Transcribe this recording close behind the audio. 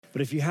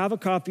But if you have a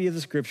copy of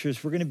the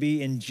scriptures, we're going to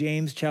be in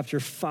James chapter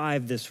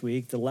 5 this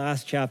week, the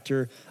last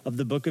chapter of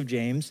the book of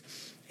James.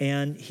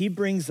 And he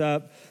brings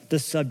up the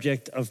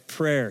subject of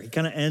prayer. He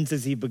kind of ends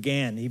as he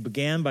began. He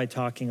began by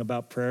talking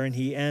about prayer, and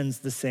he ends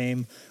the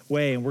same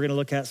way. And we're going to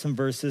look at some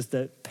verses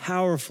that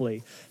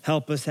powerfully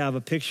help us have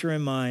a picture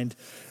in mind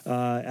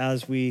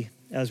as we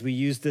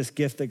use this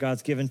gift that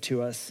God's given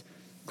to us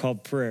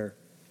called prayer.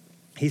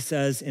 He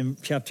says in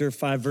chapter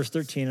 5, verse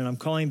 13, and I'm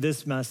calling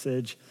this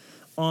message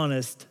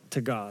honest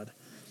to God.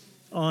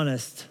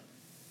 Honest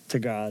to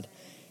God.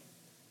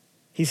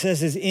 He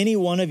says, is any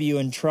one of you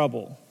in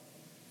trouble?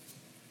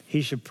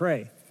 He should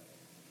pray.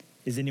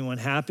 Is anyone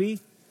happy?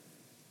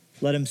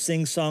 Let him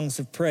sing songs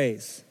of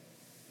praise.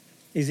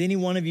 Is any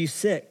one of you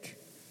sick?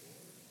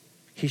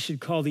 He should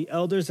call the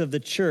elders of the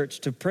church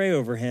to pray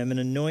over him and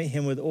anoint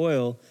him with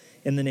oil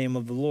in the name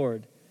of the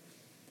Lord.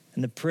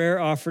 And the prayer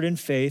offered in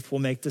faith will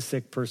make the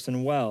sick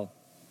person well.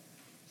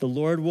 The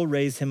Lord will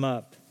raise him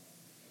up.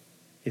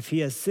 If he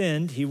has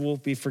sinned, he will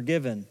be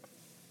forgiven.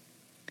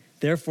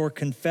 Therefore,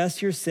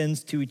 confess your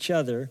sins to each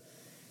other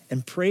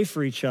and pray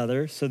for each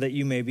other so that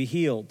you may be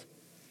healed.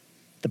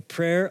 The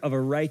prayer of a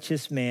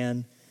righteous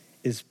man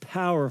is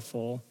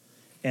powerful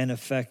and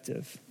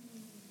effective.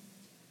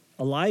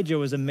 Elijah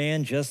was a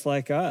man just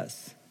like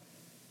us.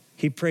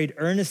 He prayed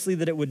earnestly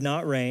that it would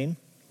not rain,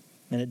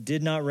 and it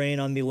did not rain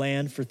on the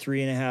land for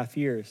 3.5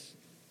 years.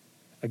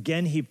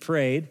 Again he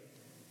prayed,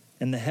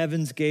 and the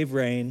heavens gave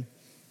rain,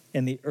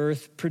 and the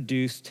earth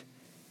produced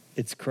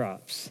its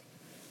crops.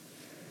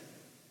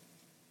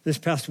 This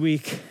past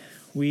week,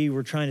 we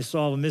were trying to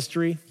solve a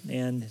mystery,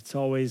 and it's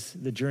always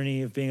the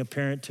journey of being a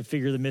parent to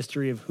figure the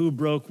mystery of who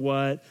broke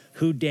what,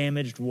 who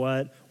damaged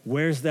what,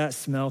 where's that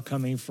smell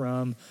coming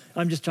from.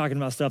 I'm just talking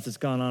about stuff that's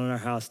gone on in our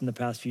house in the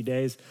past few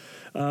days.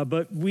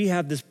 But we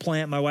have this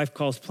plant. My wife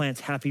calls plants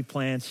happy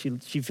plants.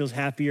 She feels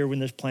happier when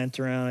there's plants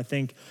around. I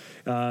think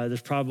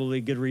there's probably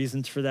good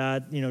reasons for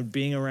that. You know,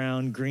 being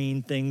around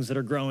green things that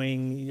are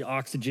growing,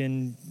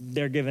 oxygen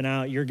they're giving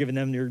out, you're giving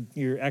them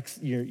your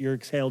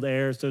exhaled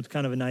air. So it's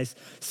kind of a nice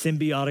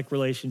symbiotic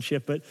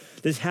relationship. But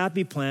this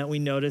happy plant we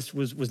noticed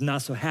was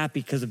not so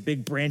happy because a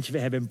big branch of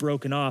it had been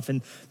broken off,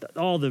 and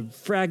all the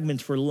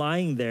fragments were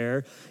lying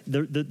there.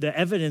 The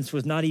evidence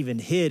was not even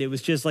hid. It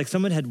was just like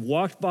someone had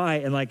walked by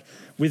and like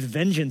with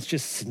vengeance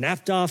just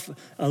snapped off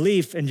a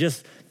leaf and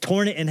just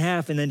torn it in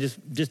half, and then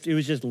just it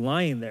was just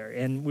lying there.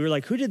 And we were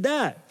like, who did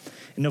that?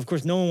 And of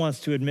course, no one wants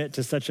to admit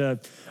to such a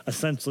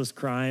senseless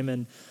crime.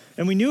 And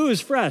we knew it was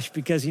fresh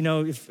because, you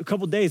know, if a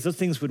couple of days, those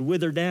things would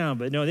wither down.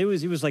 But no, it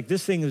was like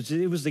this thing,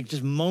 it was like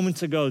just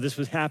moments ago, this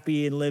was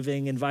happy and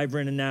living and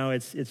vibrant, and now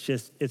it's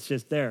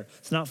just there.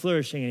 It's not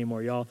flourishing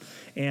anymore, y'all.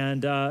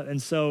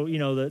 And so, you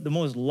know, the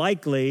most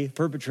likely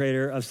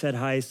perpetrator of said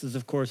heist is,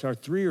 of course, our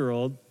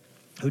 3-year-old,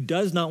 who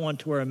does not want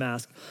to wear a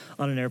mask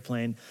on an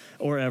airplane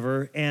or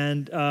ever.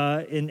 And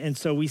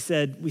so I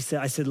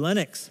said,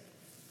 Lennox,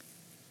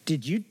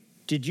 did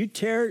you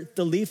tear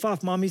the leaf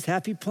off Mommy's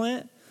happy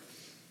plant?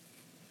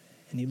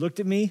 And he looked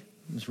at me,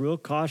 was real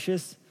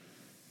cautious,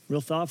 real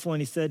thoughtful,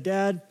 and he said,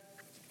 Dad,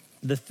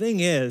 the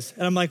thing is,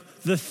 and I'm like,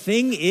 the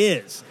thing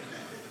is,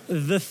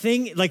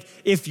 like,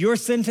 if your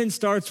sentence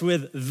starts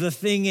with, the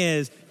thing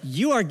is,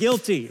 you are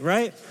guilty,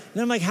 right?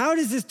 And I'm like, how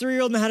does this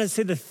 3-year-old know how to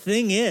say the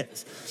thing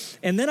is?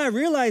 And then I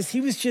realized he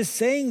was just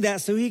saying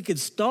that so he could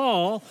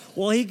stall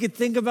while he could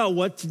think about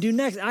what to do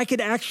next. I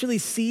could actually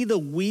see the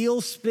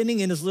wheel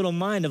spinning in his little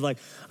mind of like,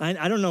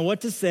 I don't know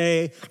what to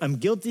say. I'm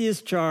guilty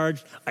as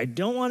charged. I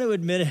don't want to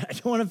admit it. I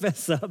don't want to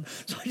fess up.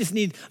 So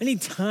I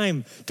need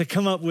time to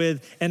come up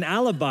with an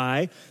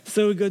alibi.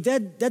 So we go,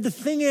 Dad, the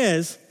thing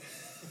is,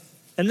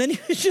 and then he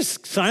was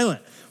just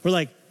silent. We're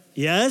like,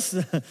 yes.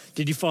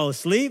 Did you fall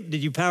asleep?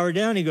 Did you power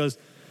down? He goes,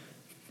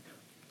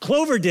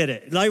 Clover did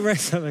it. Like,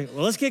 I'm like,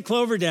 well, let's get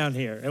Clover down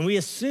here. And we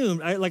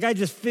assumed, I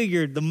just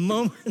figured the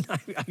moment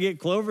I get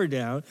Clover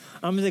down,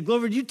 I'm going to say,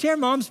 Clover, did you tear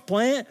Mom's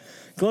plant?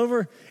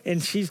 Clover?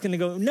 And she's going to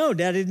go, no,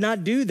 Dad, I did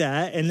not do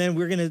that. And then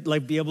we're going to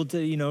like be able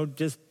to, you know,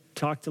 just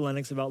talk to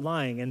Lennox about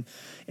lying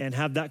and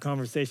have that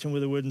conversation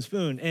with a wooden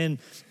spoon.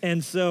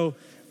 And so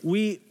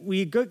we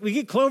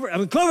get Clover. I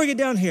mean, Clover, get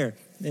down here.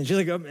 And she's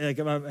like, I'm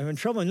in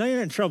trouble. No, you're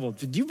not in trouble.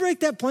 Did you break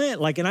that plant?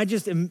 Like, and I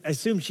just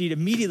assumed she'd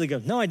immediately go,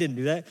 no, I didn't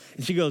do that.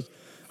 And she goes,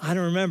 I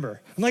don't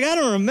remember. I'm like, I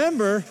don't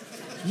remember.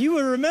 You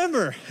would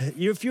remember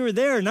if you were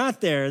there or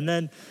not there. And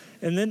then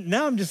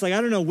now I'm just like,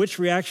 I don't know which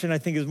reaction I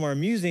think is more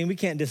amusing. We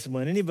can't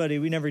discipline anybody.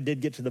 We never did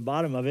get to the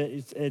bottom of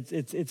it.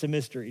 It's a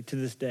mystery to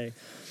this day.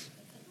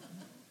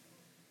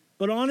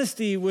 But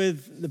honesty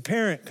with the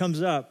parent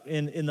comes up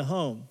in the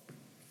home.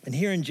 And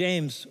here in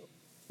James,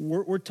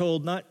 we're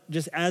told not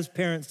just as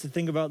parents to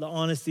think about the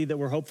honesty that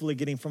we're hopefully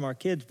getting from our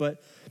kids,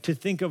 but to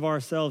think of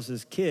ourselves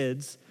as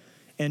kids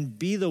and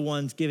be the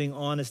ones giving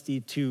honesty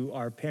to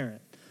our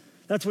parent.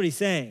 That's what he's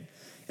saying.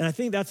 And I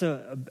think that's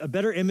a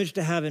better image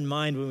to have in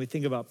mind when we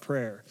think about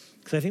prayer.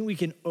 Because I think we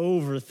can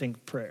overthink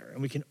prayer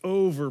and we can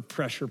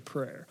overpressure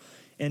prayer.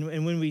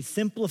 And when we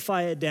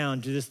simplify it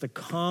down to just the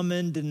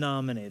common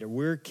denominator,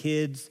 we're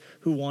kids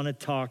who want to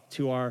talk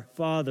to our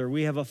Father.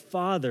 We have a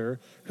Father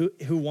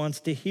who wants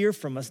to hear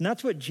from us. And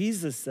that's what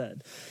Jesus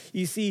said.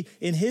 You see,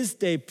 in his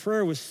day,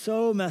 prayer was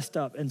so messed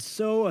up and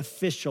so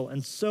official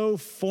and so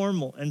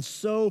formal and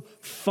so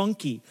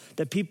funky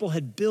that people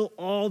had built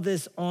all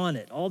this on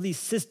it, all these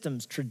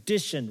systems,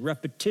 tradition,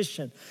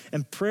 repetition,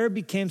 and prayer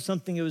became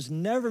something it was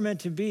never meant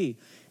to be.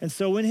 And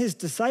so when his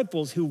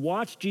disciples who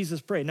watched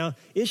Jesus pray, now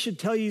it should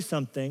tell you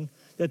something,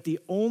 that the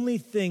only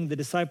thing the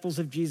disciples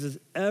of Jesus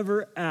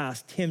ever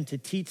asked him to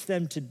teach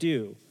them to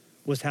do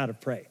was how to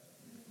pray.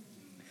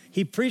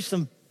 He preached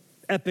some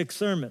epic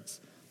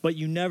sermons, but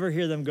you never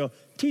hear them go,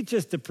 teach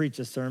us to preach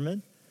a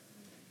sermon.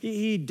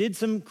 He did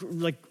some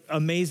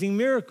amazing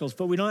miracles,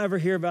 but we don't ever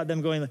hear about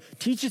them going,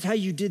 teach us how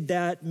you did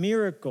that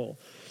miracle.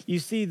 You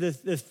see, the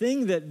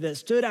thing that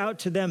stood out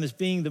to them as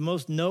being the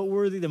most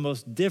noteworthy, the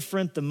most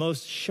different, the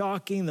most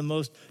shocking, the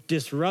most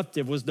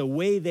disruptive was the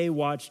way they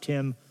watched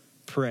him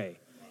pray.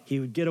 He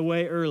would get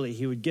away early.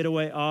 He would get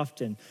away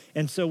often.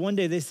 And so one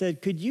day they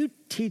said, could you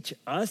teach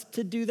us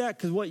to do that?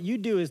 Because what you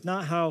do is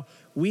not how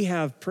we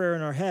have prayer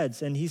in our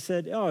heads. And he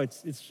said,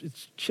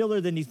 it's chiller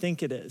than you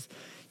think it is.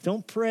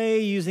 Don't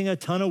pray using a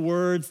ton of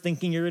words,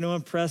 thinking you're going to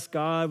impress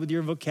God with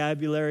your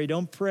vocabulary.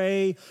 Don't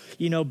pray,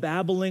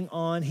 babbling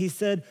on. He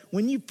said,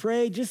 when you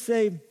pray, just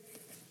say,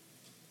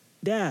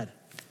 Dad,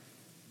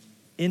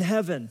 in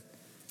heaven,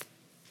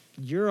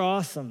 you're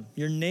awesome.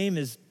 Your name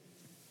is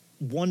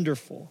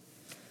wonderful.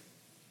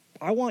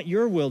 I want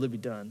your will to be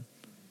done.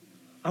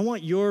 I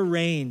want your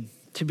reign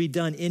to be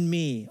done in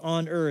me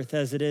on earth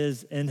as it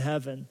is in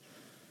heaven.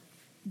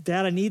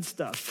 Dad, I need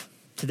stuff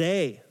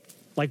today,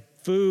 like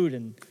food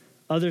and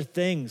other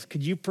things.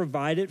 Could you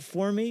provide it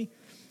for me?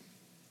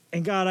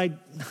 And God,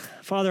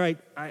 Father,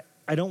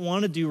 I don't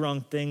want to do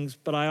wrong things,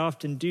 but I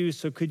often do.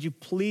 So could you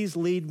please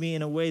lead me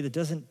in a way that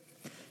doesn't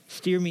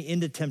steer me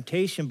into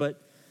temptation,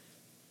 but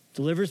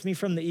delivers me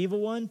from the evil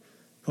one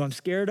who I'm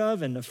scared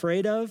of and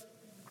afraid of?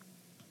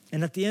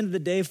 And at the end of the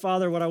day,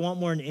 Father, what I want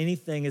more than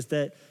anything is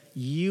that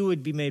you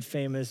would be made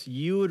famous,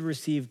 you would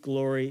receive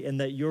glory, and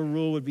that your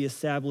rule would be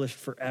established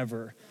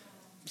forever.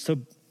 So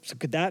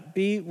could that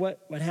be what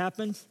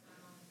happens?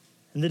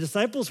 And the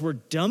disciples were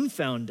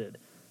dumbfounded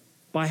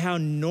by how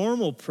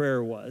normal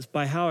prayer was,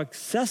 by how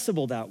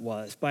accessible that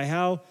was, by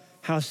how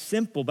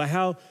simple, by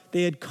how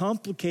they had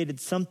complicated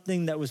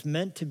something that was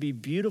meant to be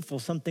beautiful,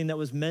 something that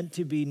was meant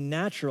to be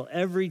natural.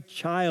 Every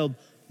child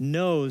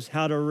knows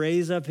how to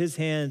raise up his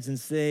hands and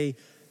say,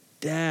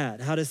 Dad,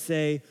 how to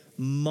say,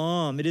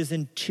 Mom. It is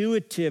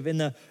intuitive in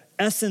the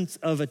essence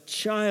of a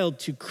child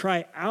to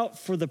cry out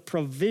for the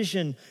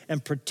provision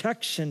and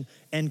protection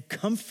and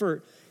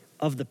comfort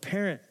of the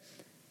parent.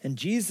 And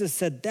Jesus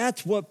said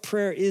that's what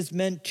prayer is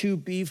meant to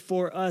be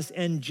for us.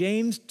 And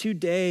James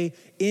today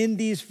in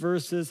these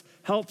verses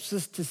helps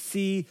us to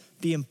see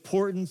the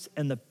importance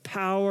and the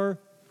power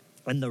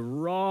and the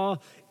raw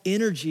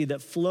energy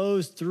that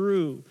flows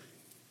through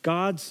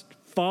God's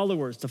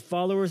followers, the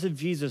followers of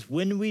Jesus,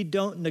 when we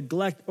don't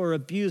neglect or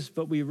abuse,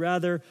 but we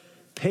rather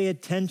pay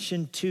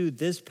attention to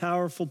this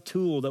powerful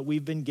tool that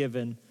we've been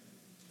given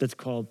that's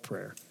called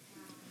prayer.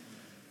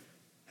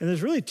 And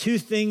there's really two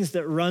things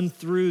that run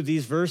through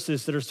these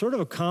verses that are sort of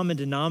a common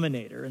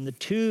denominator. And the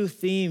two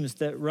themes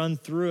that run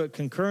through it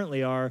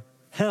concurrently are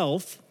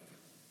health,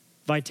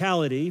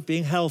 vitality,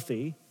 being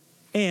healthy,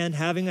 and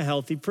having a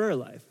healthy prayer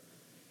life.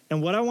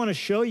 And what I want to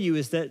show you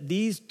is that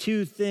these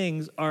two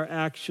things are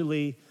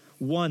actually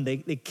one. They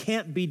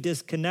can't be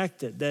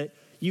disconnected, that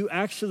you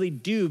actually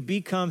do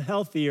become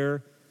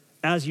healthier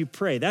as you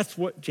pray. That's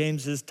what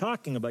James is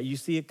talking about. You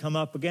see it come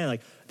up again,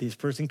 like this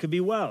person could be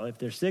well. If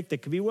they're sick, they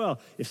could be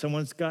well. If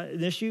someone's got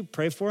an issue,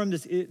 pray for them.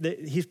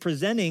 He's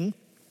presenting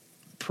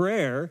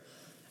prayer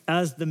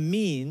as the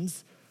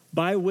means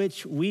by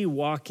which we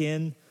walk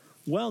in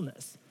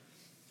wellness.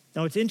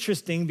 Now, it's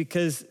interesting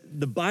because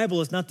the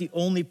Bible is not the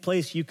only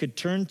place you could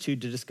turn to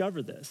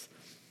discover this.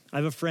 I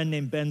have a friend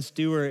named Ben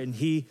Stewart, and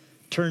he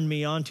turned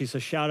me on to. So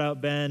shout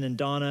out Ben and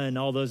Donna and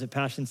all those at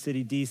Passion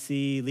City,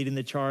 DC, leading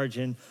the charge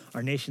in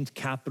our nation's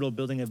capital,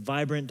 building a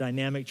vibrant,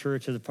 dynamic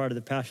church as a part of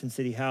the Passion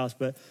City house.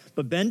 But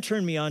Ben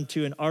turned me on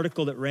to an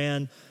article that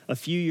ran a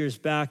few years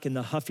back in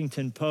the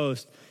Huffington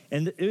Post.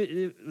 And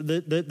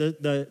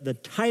the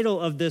title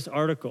of this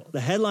article,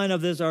 the headline of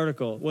this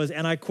article was,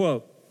 and I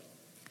quote,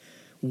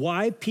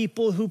 "Why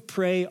people who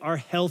pray are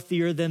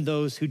healthier than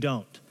those who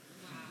don't."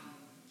 Wow.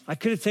 I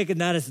could have taken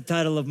that as the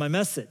title of my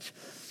message.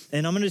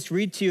 And I'm going to just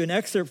read to you an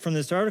excerpt from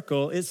this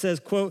article. It says,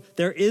 quote,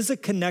 "There is a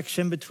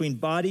connection between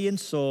body and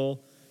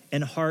soul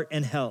and heart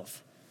and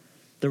health.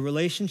 The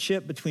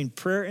relationship between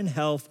prayer and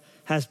health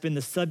has been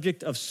the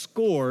subject of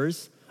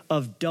scores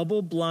of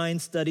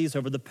double-blind studies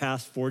over the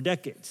past 4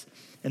 decades."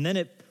 And then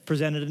it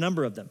presented a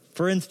number of them.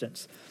 For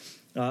instance,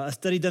 a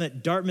study done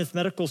at Dartmouth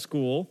Medical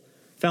School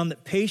found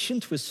that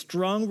patients with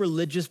strong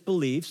religious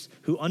beliefs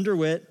who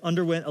underwent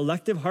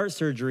elective heart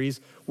surgeries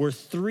were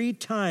 3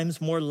 times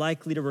more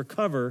likely to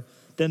recover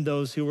than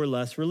those who were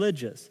less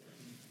religious.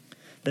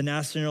 The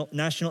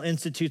National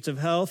Institutes of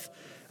Health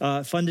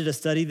funded a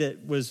study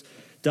that was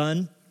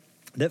done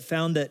that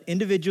found that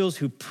individuals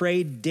who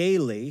prayed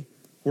daily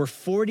were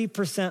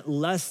 40%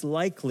 less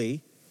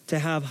likely to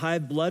have high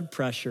blood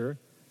pressure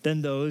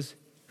than those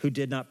who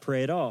did not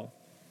pray at all.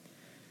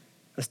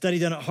 A study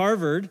done at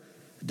Harvard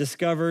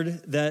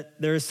discovered that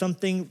there is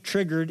something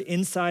triggered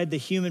inside the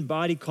human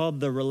body called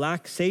the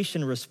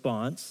relaxation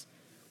response,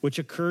 which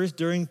occurs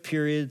during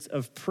periods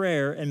of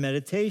prayer and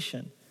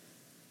meditation.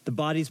 The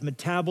body's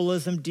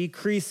metabolism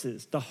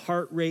decreases, the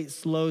heart rate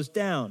slows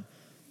down,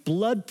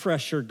 blood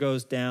pressure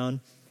goes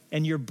down,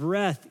 and your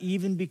breath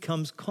even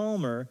becomes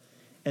calmer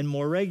and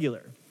more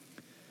regular.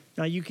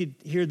 Now, you could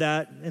hear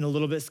that and a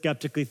little bit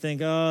skeptically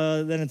think,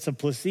 oh, then it's a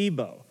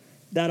placebo.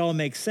 That all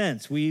makes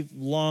sense. We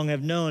long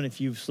have known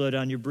if you slow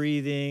down your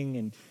breathing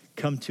and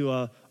come to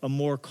a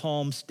more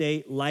calm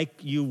state like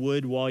you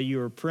would while you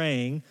were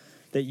praying,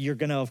 that you're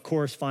going to, of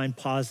course, find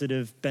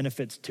positive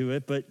benefits to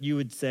it, but you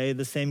would say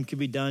the same could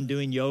be done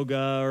doing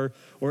yoga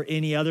or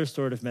any other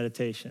sort of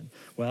meditation.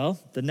 Well,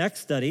 the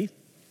next study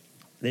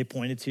they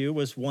pointed to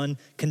was one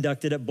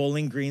conducted at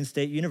Bowling Green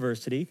State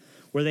University,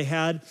 where they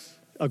had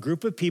a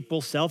group of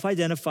people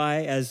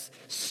self-identify as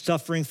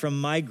suffering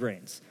from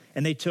migraines.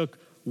 And they took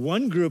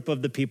one group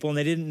of the people, and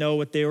they didn't know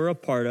what they were a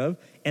part of,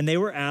 and they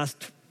were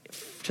asked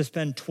to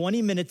spend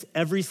 20 minutes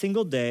every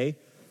single day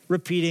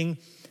repeating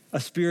a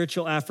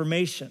spiritual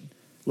affirmation,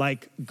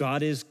 like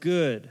God is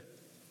good,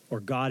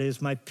 or God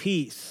is my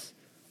peace,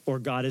 or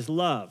God is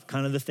love,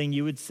 kind of the thing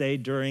you would say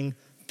during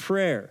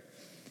prayer.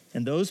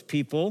 And those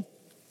people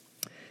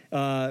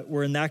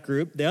were in that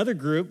group. The other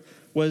group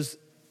was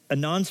a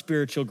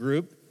non-spiritual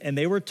group, and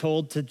they were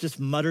told to just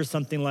mutter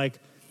something like,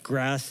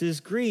 grass is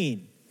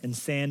green and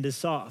sand is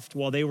soft,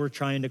 while they were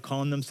trying to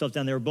calm themselves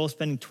down. They were both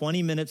spending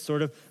 20 minutes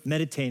sort of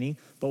meditating,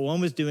 but one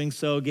was doing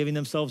so, giving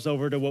themselves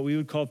over to what we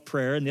would call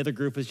prayer, and the other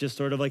group was just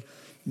sort of like,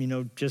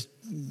 just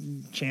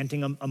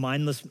chanting a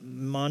mindless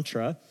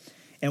mantra.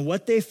 And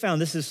what they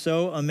found, this is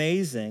so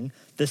amazing,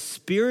 the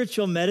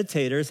spiritual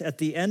meditators at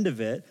the end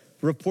of it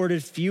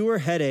reported fewer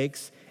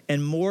headaches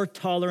and more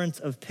tolerance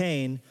of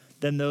pain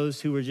than those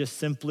who were just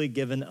simply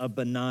given a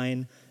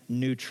benign,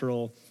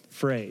 neutral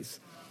phrase.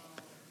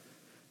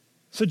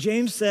 So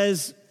James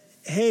says,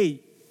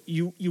 hey,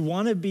 you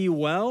want to be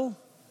well?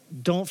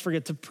 Don't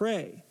forget to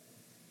pray.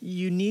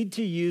 You need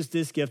to use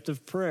this gift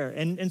of prayer.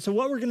 And so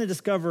what we're going to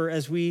discover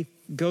as we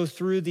go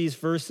through these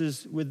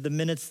verses with the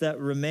minutes that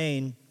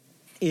remain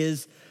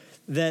is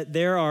that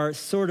there are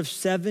sort of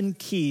 7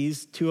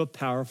 keys to a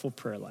powerful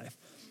prayer life.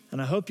 And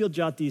I hope you'll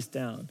jot these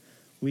down.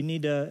 We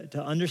need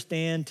to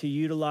understand, to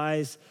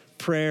utilize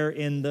prayer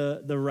in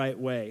the right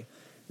way.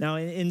 Now,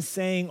 in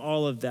saying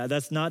all of that,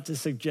 that's not to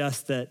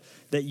suggest that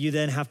you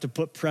then have to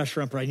put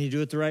pressure on prayer. I need to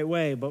do it the right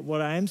way. But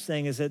what I am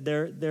saying is that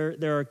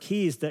there are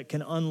keys that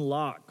can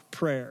unlock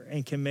prayer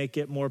and can make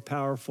it more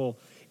powerful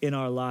in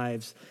our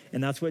lives.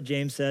 And that's what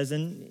James says.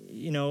 And,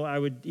 I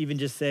would even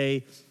just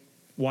say,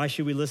 why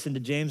should we listen to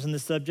James on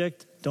this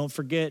subject? Don't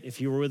forget, if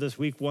you were with us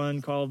week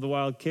 1, Call of the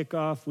Wild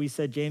Kickoff, we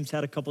said James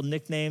had a couple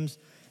nicknames.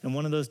 And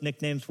one of those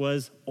nicknames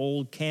was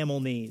Old Camel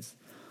Knees.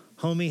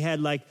 Homie had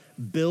like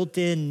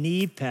built-in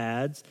knee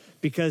pads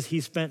because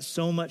he spent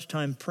so much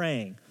time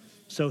praying.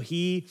 So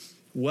he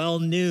well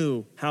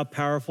knew how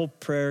powerful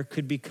prayer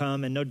could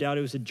become, and no doubt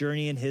it was a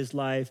journey in his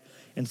life,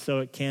 and so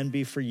it can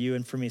be for you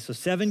and for me. So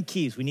 7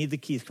 keys. We need the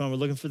keys. Come on, we're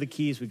looking for the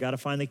keys. We got to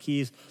find the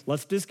keys.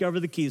 Let's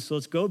discover the keys. So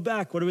let's go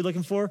back. What are we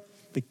looking for?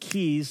 The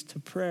keys to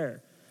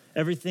prayer.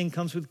 Everything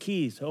comes with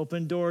keys. To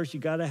open doors,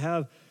 you got to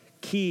have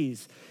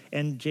keys.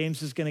 And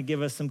James is going to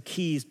give us some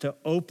keys to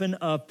open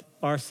up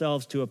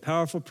ourselves to a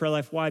powerful prayer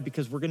life. Why?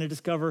 Because we're going to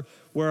discover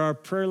where our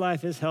prayer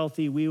life is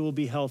healthy, we will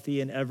be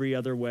healthy in every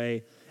other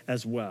way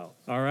as well.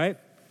 All right?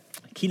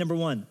 Key number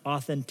 1,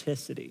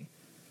 authenticity.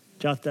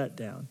 Jot that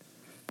down.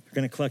 We're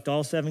going to collect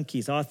all 7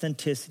 keys.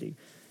 Authenticity.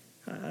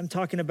 I'm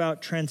talking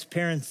about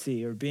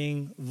transparency or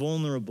being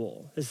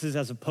vulnerable. This is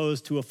as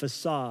opposed to a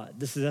facade.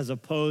 This is as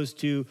opposed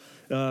to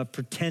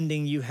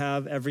pretending you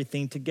have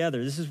everything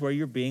together. This is where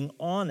you're being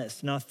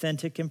honest and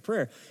authentic in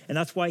prayer. And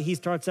that's why he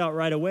starts out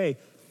right away.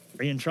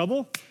 Are you in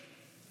trouble?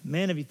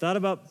 Man, have you thought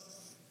about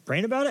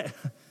praying about it?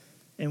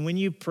 And when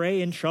you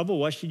pray in trouble,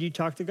 what should you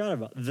talk to God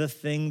about? The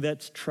thing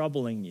that's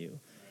troubling you.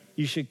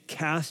 You should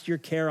cast your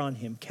care on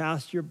him,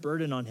 cast your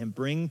burden on him,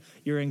 bring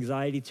your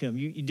anxiety to him.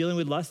 You dealing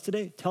with lust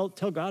today? Tell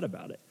God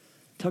about it.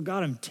 Tell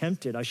God, I'm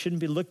tempted. I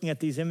shouldn't be looking at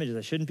these images.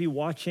 I shouldn't be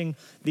watching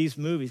these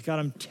movies. God,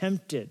 I'm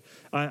tempted.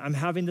 I'm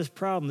having this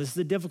problem. This is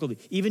a difficulty.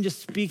 Even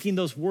just speaking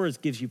those words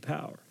gives you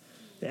power.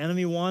 The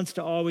enemy wants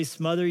to always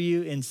smother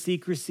you in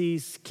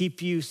secrecy,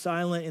 keep you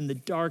silent in the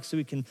dark so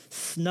he can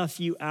snuff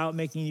you out,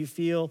 making you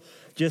feel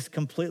just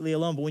completely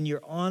alone. But when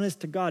you're honest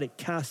to God, it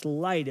casts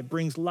light. It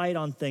brings light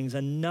on things,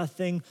 and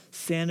nothing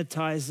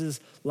sanitizes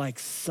like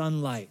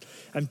sunlight.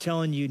 I'm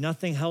telling you,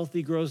 nothing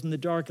healthy grows in the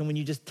dark. And when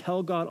you just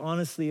tell God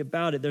honestly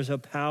about it, there's a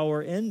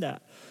power in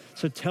that.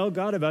 So tell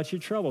God about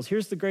your troubles.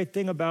 Here's the great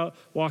thing about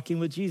walking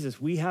with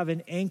Jesus. We have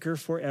an anchor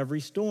for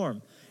every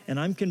storm. And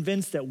I'm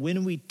convinced that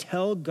when we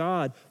tell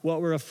God what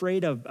we're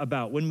afraid of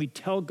about, when we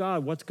tell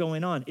God what's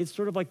going on, it's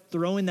sort of like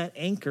throwing that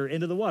anchor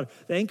into the water.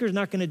 The anchor is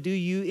not going to do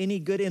you any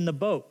good in the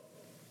boat.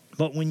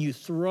 But when you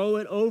throw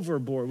it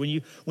overboard, when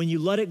you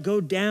let it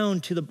go down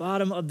to the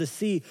bottom of the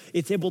sea,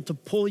 it's able to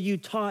pull you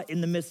taut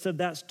in the midst of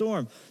that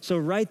storm. So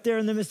right there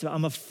in the midst of it,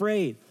 I'm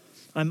afraid.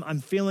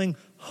 I'm feeling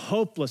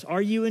hopeless.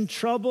 Are you in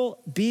trouble?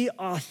 Be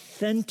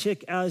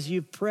authentic as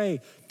you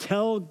pray.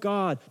 Tell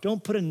God.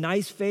 Don't put a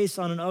nice face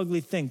on an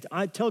ugly thing.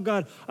 I tell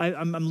God,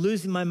 I'm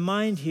losing my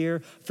mind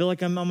here. I feel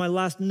like I'm on my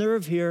last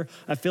nerve here.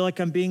 I feel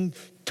like I'm being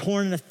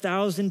torn in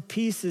 1,000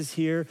 pieces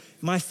here.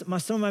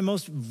 Some of my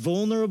most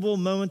vulnerable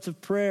moments of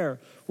prayer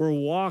were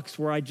walks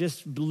where I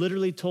just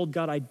literally told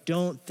God, I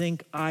don't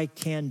think I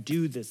can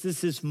do this.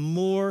 This is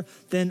more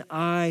than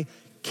I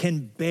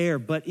can bear.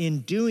 But in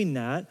doing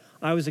that,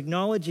 I was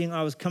acknowledging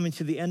I was coming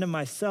to the end of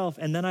myself,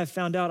 and then I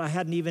found out I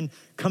hadn't even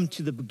come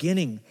to the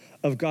beginning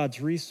of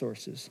God's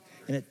resources.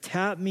 And it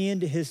tapped me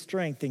into his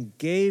strength and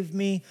gave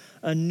me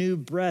a new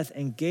breath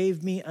and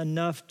gave me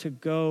enough to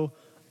go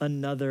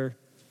another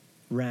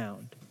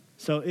round.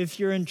 So if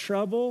you're in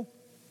trouble,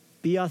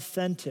 be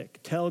authentic.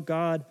 Tell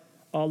God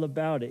all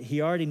about it.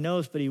 He already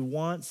knows, but he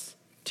wants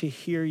to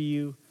hear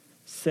you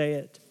say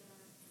it.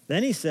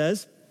 Then he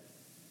says,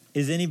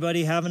 is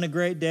anybody having a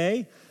great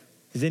day?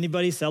 Is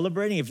anybody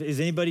celebrating? Is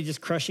anybody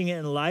just crushing it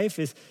in life?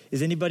 Is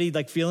anybody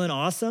like feeling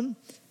awesome?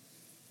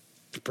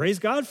 Praise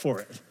God for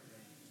it.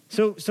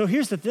 So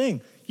here's the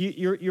thing.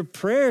 Your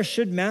prayer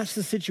should match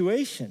the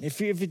situation. If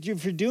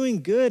you're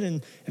doing good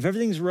and if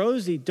everything's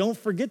rosy, don't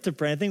forget to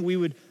pray. I think we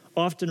would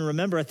often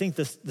remember, I think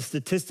the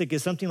statistic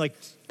is something like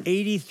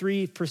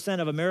 83%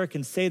 of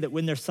Americans say that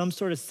when there's some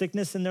sort of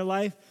sickness in their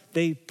life,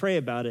 they pray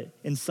about it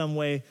in some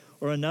way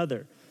or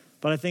another.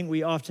 But I think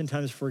we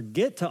oftentimes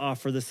forget to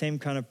offer the same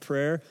kind of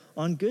prayer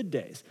on good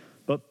days.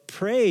 But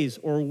praise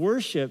or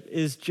worship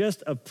is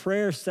just a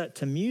prayer set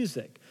to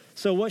music.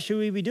 So what should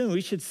we be doing?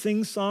 We should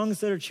sing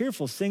songs that are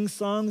cheerful, sing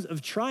songs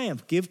of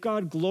triumph, give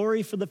God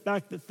glory for the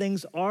fact that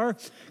things are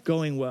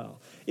going well.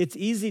 It's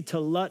easy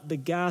to let the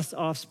gas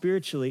off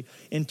spiritually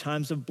in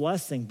times of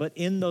blessing, but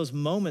in those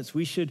moments,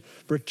 we should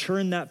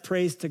return that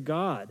praise to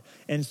God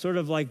and sort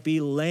of like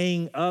be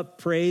laying up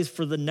praise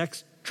for the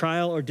next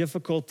trial or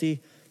difficulty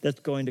that's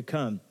going to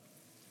come.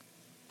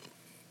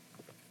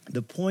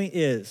 The point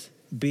is,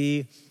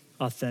 be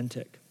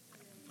authentic.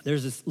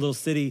 There's this little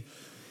city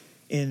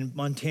in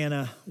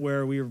Montana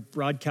where we were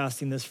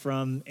broadcasting this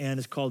from, and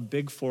it's called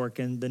Big Fork.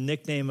 And the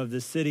nickname of the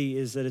city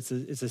is that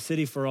it's a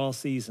city for all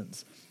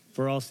seasons,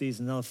 for all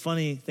seasons. Now, the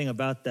funny thing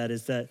about that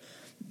is that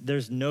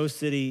there's no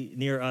city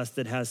near us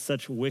that has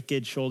such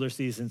wicked shoulder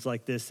seasons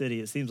like this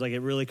city. It seems like it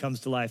really comes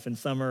to life in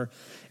summer,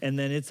 and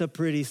then it's a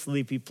pretty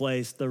sleepy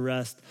place the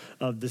rest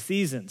of the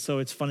season. So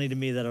it's funny to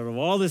me that out of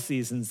all the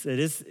seasons,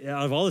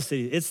 out of all the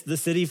cities, it's the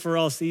city for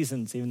all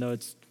seasons, even though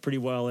it's pretty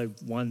well a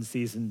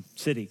one-season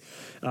city.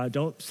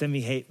 Don't send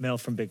me hate mail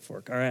from Big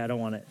Fork. All right, I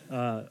don't want it.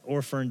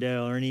 Or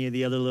Ferndale or any of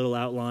the other little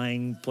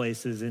outlying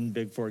places in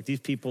Big Fork. These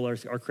people are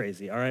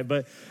crazy, all right?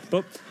 But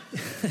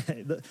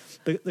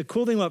the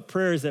cool thing about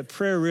prayer is that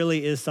prayer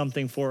really is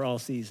something for all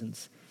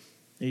seasons.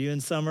 Are you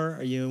in summer?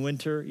 Are you in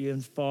winter? Are you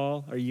in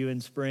fall? Are you in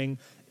spring?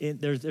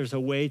 There's a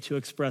way to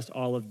express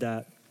all of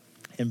that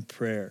in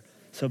prayer.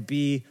 So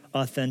be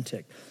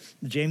authentic.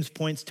 James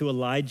points to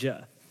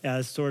Elijah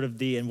as sort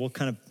of and we'll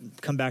kind of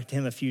come back to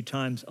him a few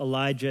times.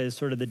 Elijah is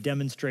sort of the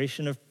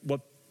demonstration of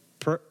what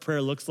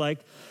prayer looks like.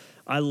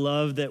 I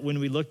love that when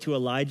we look to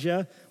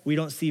Elijah, we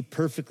don't see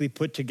perfectly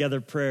put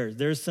together prayers.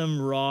 There's some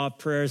raw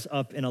prayers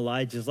up in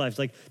Elijah's life. It's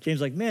like,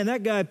 James like, man,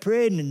 that guy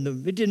prayed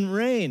and it didn't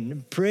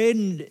rain. Prayed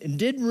and it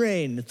did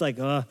rain. It's like,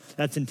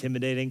 that's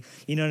intimidating.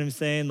 You know what I'm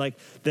saying? Like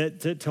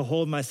that to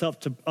hold myself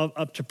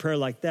up to prayer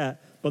like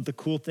that. But the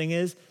cool thing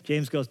is,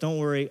 James goes, don't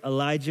worry,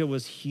 Elijah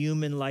was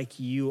human like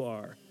you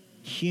are.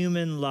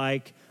 Human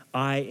like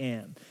I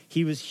am.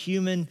 He was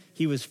human,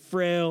 he was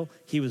frail,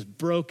 he was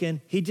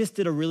broken. He just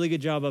did a really good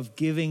job of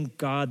giving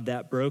God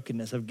that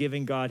brokenness, of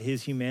giving God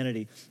his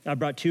humanity. I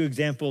brought two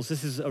examples.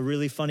 This is a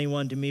really funny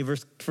one to me. 1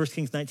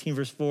 Kings 19,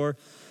 verse 4.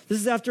 This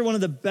is after one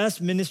of the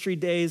best ministry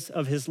days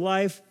of his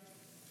life.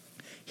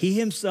 He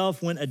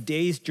himself went a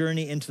day's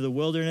journey into the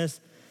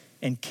wilderness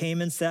and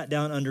came and sat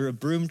down under a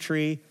broom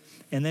tree.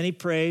 And then he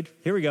prayed,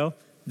 here we go,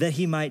 that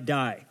he might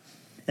die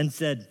and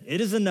said, it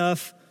is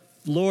enough.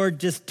 Lord,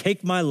 just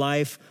take my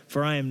life,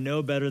 for I am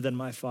no better than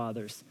my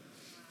fathers.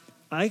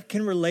 I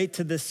can relate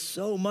to this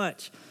so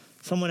much.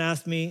 Someone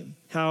asked me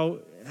how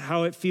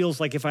it feels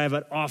like if I have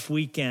an off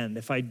weekend,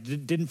 if I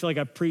didn't feel like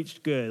I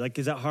preached good. Like,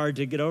 is that hard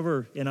to get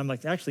over? And I'm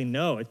like, actually,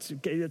 no,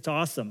 it's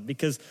awesome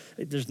because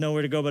there's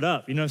nowhere to go but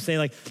up. You know what I'm saying?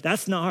 Like,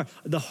 that's not hard.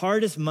 The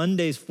hardest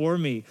Mondays for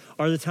me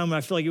are the time when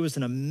I feel like it was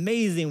an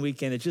amazing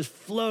weekend. It just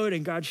flowed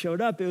and God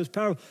showed up. It was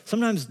powerful.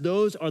 Sometimes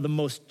those are the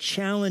most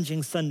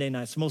challenging Sunday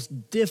nights, the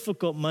most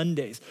difficult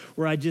Mondays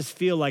where I just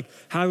feel like,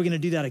 how are we going to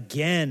do that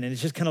again? And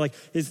it's just kind of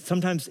like,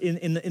 sometimes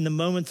in the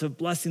moments of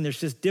blessing, there's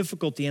just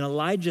difficulty. And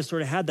Elijah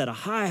sort of had that, a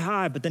high,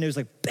 but then it was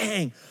like,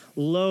 bang,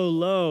 low,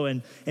 low.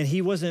 And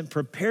he wasn't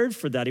prepared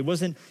for that. He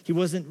wasn't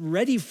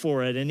ready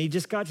for it. And he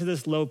just got to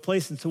this low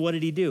place. And so what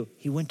did he do?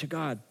 He went to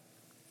God.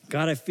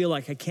 God, I feel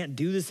like I can't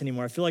do this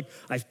anymore. I feel like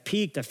I've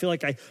peaked. I feel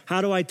like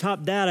how do I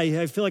top that?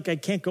 I feel like I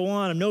can't go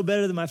on. I'm no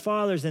better than my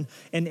fathers. And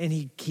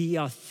he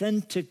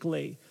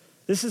authentically,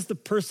 this is the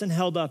person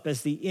held up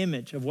as the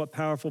image of what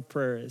powerful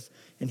prayer is.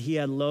 And he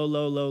had low,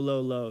 low, low,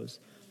 low lows.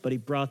 But he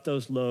brought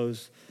those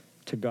lows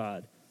to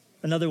God.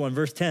 Another one,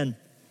 verse 10.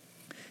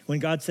 When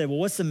God said, well,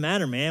 what's the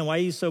matter, man? Why are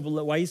you so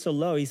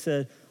low? He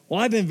said, well,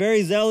 I've been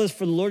very zealous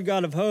for the Lord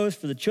God of hosts,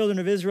 for the children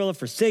of Israel, have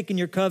forsaken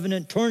your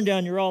covenant, torn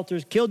down your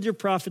altars, killed your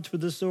prophets with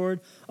the sword.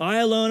 I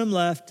alone am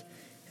left,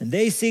 and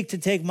they seek to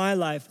take my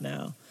life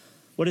now.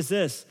 What is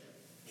this?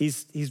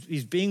 He's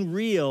being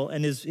real,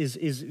 and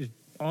his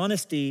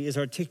honesty is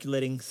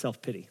articulating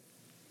self-pity.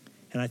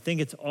 And I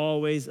think it's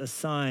always a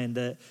sign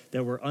that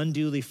we're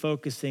unduly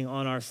focusing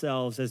on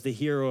ourselves as the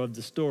hero of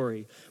the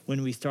story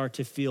when we start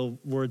to feel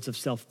words of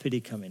self-pity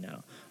coming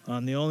out.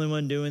 I'm the only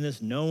one doing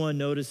this. No one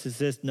notices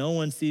this. No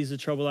one sees the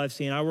trouble I've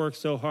seen. I work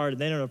so hard,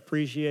 and they don't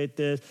appreciate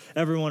this.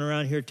 Everyone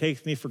around here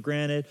takes me for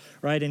granted,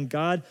 right? And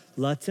God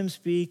lets him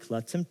speak,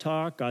 lets him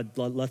talk. God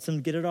lets him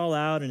get it all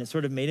out, and it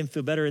sort of made him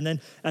feel better. And then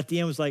at the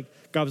end,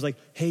 God was like,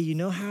 hey, you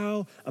know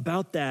how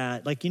about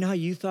that? Like, you know how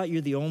you thought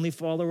you're the only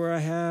follower I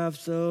have,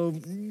 so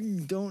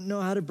don't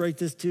know how to break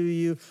this to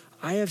you.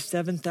 I have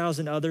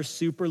 7,000 other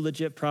super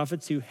legit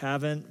prophets who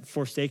haven't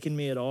forsaken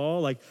me at all.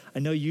 Like, I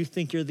know you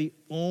think you're the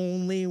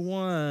only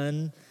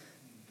one.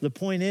 The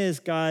point is,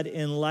 God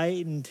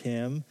enlightened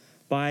him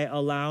by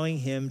allowing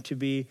him to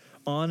be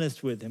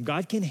honest with him.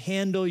 God can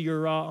handle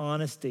your raw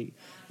honesty.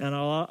 And a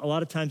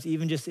lot of times,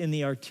 even just in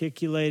the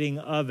articulating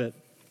of it,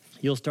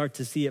 you'll start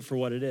to see it for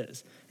what it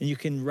is. And you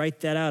can write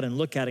that out and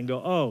look at it and go,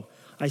 oh,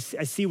 I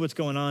see what's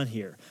going on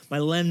here. My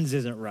lens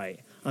isn't right.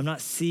 I'm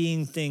not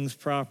seeing things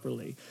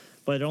properly.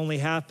 But it only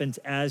happens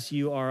as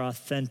you are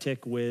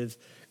authentic with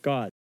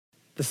God.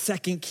 The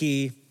second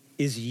key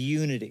is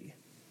unity.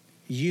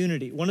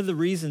 Unity. One of the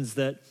reasons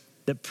that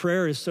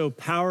prayer is so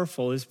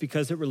powerful is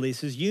because it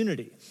releases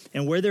unity.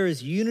 And where there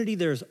is unity,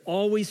 there's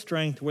always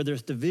strength. Where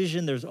there's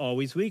division, there's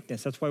always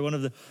weakness. That's why one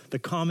of the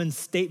common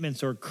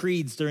statements or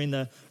creeds during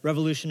the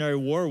Revolutionary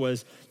War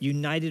was,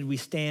 united we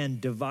stand,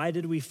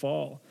 divided we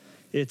fall.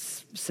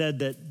 It's said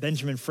that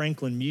Benjamin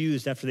Franklin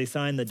mused after they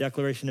signed the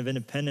Declaration of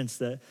Independence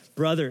that,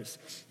 brothers,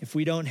 if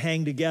we don't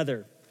hang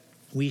together,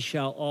 we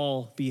shall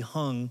all be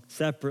hung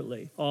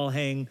separately, all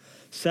hang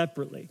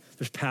separately.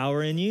 There's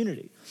power in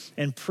unity.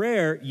 And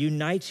prayer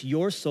unites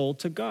your soul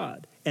to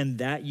God, and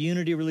that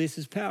unity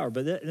releases power.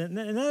 But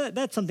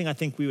that's something I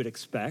think we would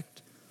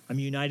expect. I'm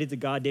united to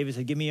God. David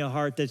said, give me a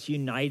heart that's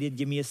united.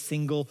 Give me a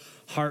single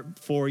heart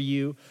for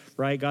you,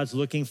 right? God's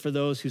looking for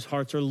those whose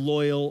hearts are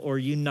loyal or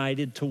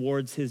united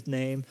towards his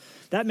name.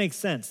 That makes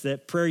sense,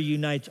 that prayer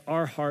unites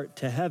our heart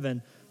to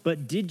heaven.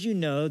 But did you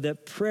know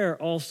that prayer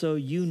also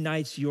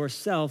unites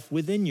yourself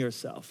within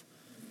yourself?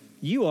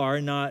 You are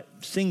not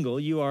single.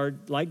 You are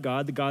like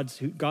God, the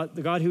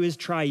God who is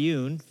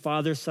triune,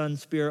 Father, Son,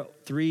 Spirit,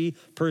 three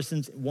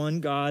persons, one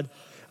God,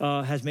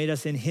 has made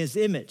us in his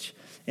image.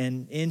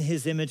 And in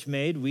his image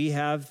made, we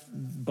have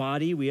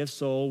body, we have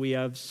soul, we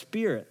have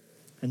spirit.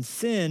 And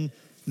sin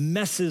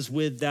messes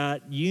with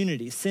that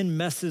unity. Sin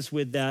messes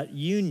with that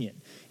union.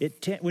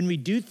 When we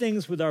do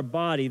things with our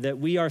body that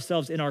we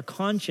ourselves in our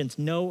conscience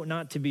know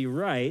not to be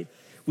right,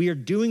 we are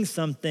doing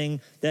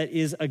something that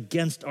is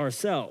against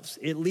ourselves.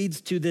 It leads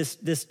to this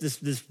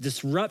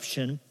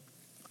disruption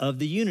of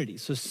the unity.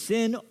 So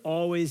sin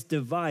always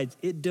divides.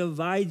 It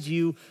divides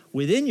you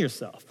within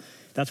yourself.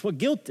 That's what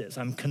guilt is.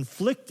 I'm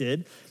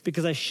conflicted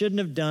because I shouldn't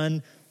have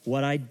done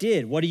what I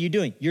did. What are you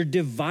doing? You're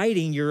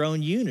dividing your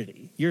own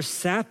unity. You're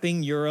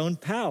sapping your own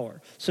power.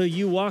 So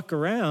you walk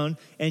around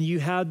and you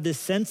have this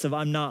sense of,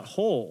 I'm not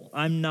whole.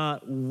 I'm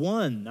not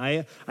one.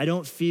 I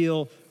don't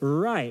feel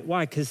right.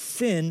 Why? Because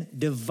sin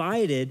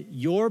divided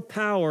your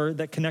power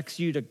that connects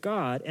you to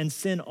God, and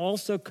sin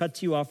also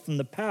cuts you off from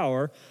the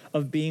power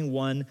of being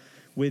one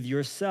with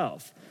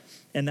yourself.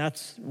 And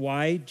that's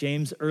why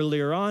James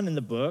earlier on in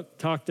the book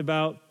talked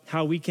about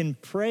how we can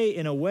pray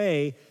in a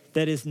way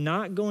that is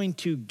not going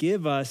to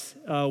give us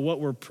what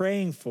we're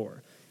praying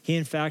for. He,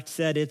 in fact,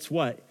 said it's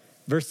what?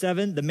 Verse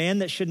 7, the man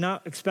that should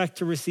not expect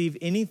to receive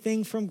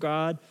anything from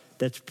God,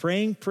 that's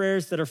praying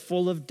prayers that are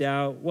full of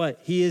doubt, what?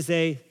 He is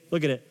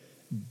look at it,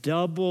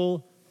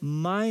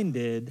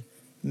 double-minded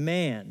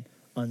man,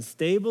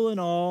 unstable in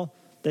all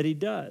that he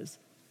does.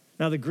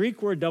 Now, the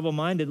Greek word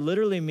double-minded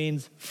literally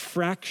means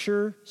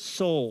fracture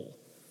soul.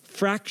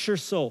 Fracture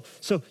soul.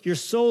 So your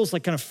soul's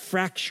like kind of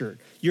fractured.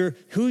 You're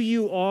who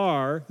you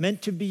are,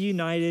 meant to be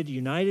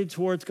united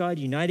towards God,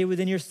 united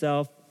within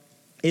yourself.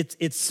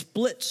 It's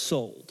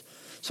split-souled.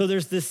 So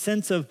there's this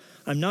sense of,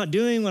 I'm not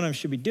doing what I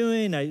should be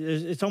doing.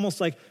 It's almost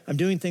like I'm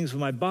doing things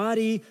with my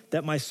body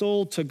that my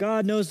soul to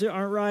God knows that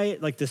aren't right.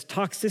 Like this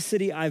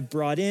toxicity I've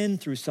brought in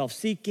through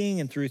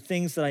self-seeking and through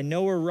things that I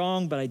know are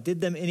wrong, but I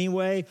did them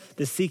anyway.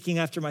 The seeking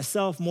after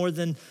myself more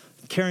than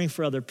caring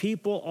for other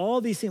people,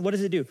 all these things. What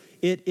does it do?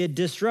 It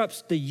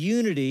disrupts the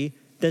unity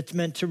that's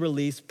meant to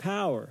release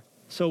power.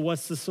 So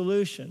what's the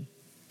solution?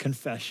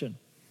 Confession.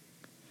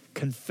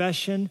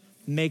 Confession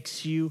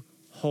makes you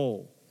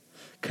whole.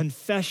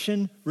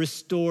 Confession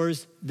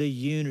restores the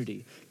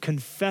unity.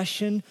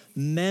 Confession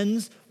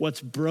mends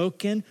what's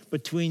broken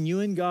between you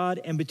and God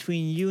and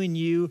between you and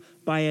you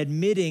by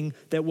admitting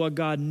that what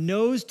God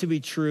knows to be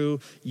true,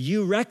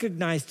 you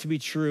recognize to be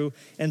true,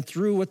 and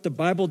through what the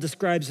Bible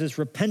describes as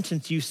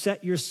repentance, you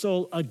set your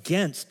soul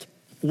against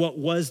what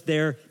was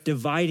there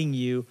dividing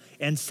you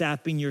and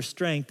sapping your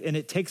strength. And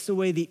it takes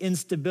away the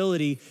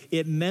instability.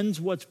 It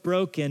mends what's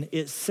broken.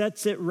 It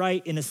sets it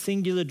right in a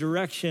singular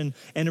direction,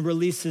 and it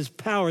releases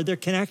power. There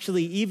can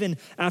actually, even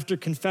after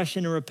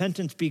confession and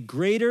repentance, be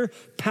greater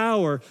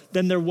power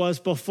than there was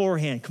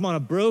beforehand. Come on, a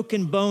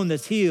broken bone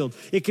that's healed,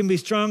 it can be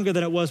stronger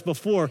than it was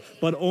before,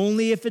 but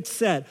only if it's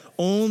set,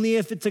 only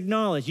if it's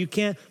acknowledged. You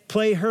can't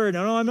play hurt.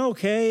 No, I'm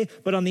okay.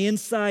 But on the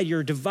inside,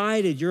 you're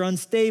divided, you're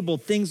unstable,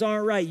 things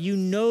aren't right. You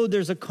know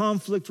there's a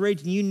conflict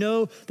raging. You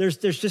know there's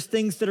just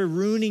things that are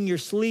ruining your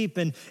sleep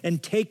and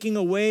taking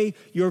away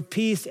your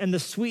peace and the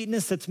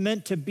sweetness that's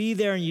meant to be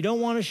there. And you don't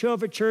want to show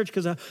up at church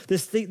because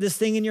this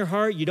thing in your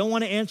heart. You don't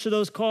want to answer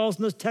those calls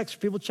and those texts,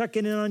 people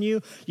checking in on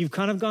you. You've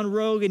kind of gone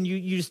rogue and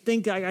you just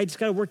think, I just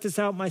got to work this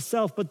out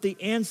myself. But the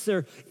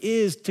answer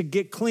is to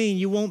get clean.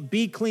 You won't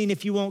be clean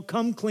if you won't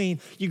come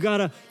clean. You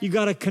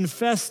gotta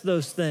confess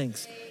those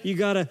things. You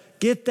gotta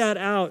get that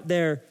out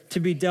there to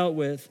be dealt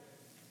with.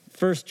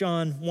 1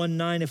 John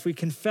 1:9, if we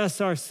confess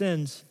our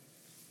sins,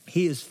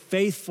 he is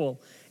faithful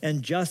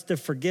and just to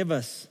forgive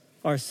us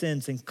our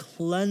sins and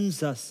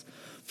cleanse us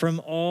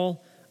from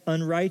all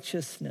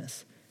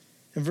unrighteousness.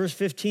 In verse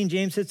 15,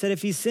 James had said,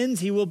 if he sins,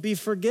 he will be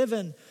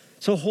forgiven.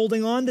 So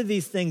holding on to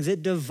these things,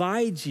 it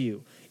divides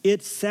you.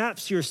 It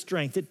saps your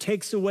strength. It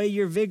takes away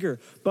your vigor.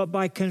 But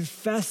by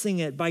confessing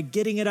it, by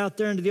getting it out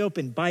there into the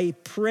open, by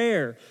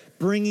prayer,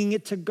 bringing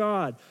it to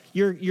God,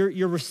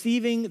 you're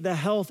receiving the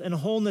health and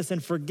wholeness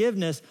and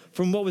forgiveness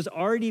from what was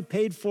already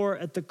paid for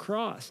at the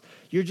cross.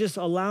 You're just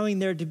allowing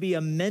there to be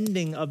a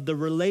mending of the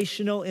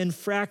relational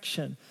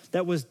infraction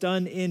that was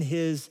done in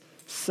his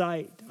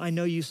sight. I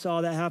know you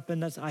saw that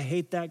happen. I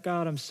hate that,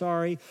 God. I'm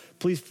sorry.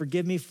 Please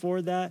forgive me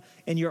for that.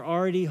 And you're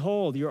already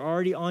whole. You're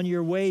already on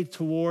your way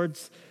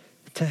towards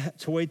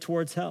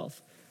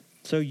health.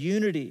 So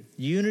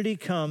unity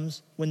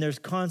comes when there's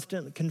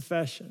constant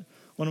confession.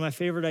 One of my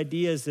favorite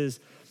ideas is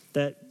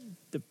that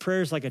the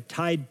prayer is like a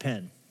Tide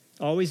pen,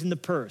 always in the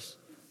purse.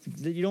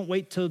 You don't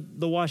wait till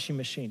the washing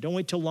machine. Don't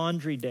wait till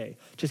laundry day.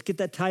 Just get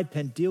that Tide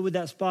pen. Deal with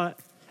that spot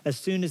as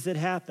soon as it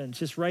happens.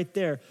 Just right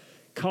there.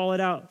 Call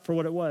it out for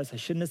what it was. I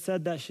shouldn't have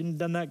said that. Shouldn't have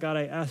done that. God,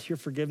 I ask your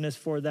forgiveness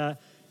for that.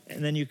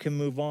 And then you can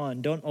move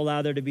on. Don't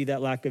allow there to be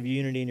that lack of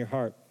unity in your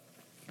heart.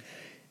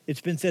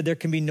 It's been said there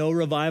can be no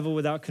revival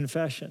without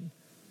confession.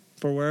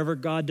 For wherever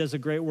God does a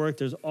great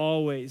work, it's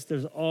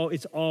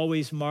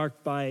always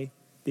marked by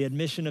the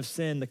admission of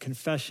sin, the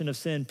confession of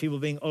sin, people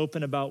being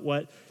open about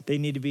what they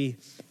need to be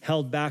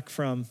held back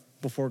from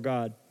before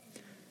God.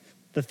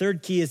 The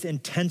third key is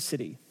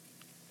intensity.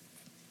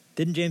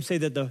 Didn't James say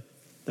that the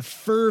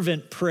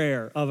fervent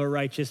prayer of a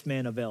righteous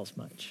man avails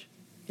much?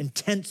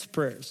 Intense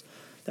prayers.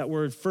 That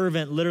word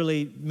fervent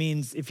literally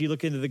means, if you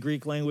look into the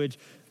Greek language,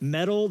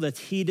 metal that's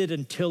heated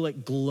until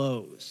it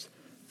glows.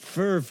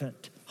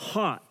 Fervent,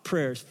 hot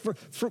prayers.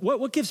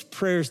 What gives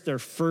prayers their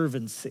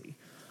fervency?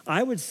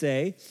 I would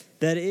say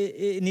that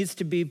it needs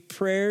to be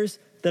prayers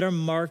that are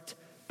marked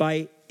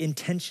by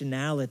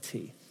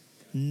intentionality.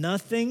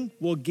 Nothing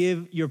will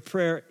give your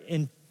prayer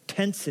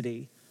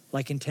intensity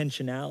like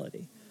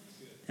intentionality.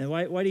 And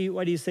why do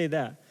you say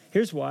that?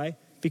 Here's why.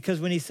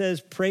 Because when he says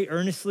pray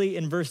earnestly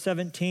in verse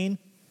 17,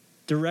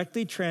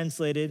 directly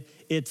translated,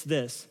 it's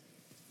this: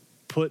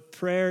 put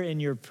prayer in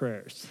your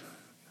prayers.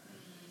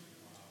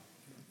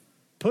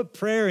 Put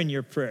prayer in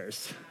your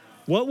prayers.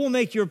 What will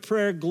make your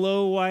prayer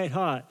glow white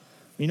hot?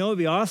 You know what would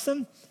be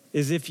awesome?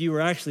 Is if you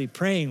were actually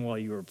praying while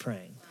you were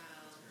praying.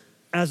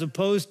 As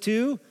opposed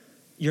to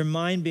your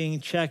mind being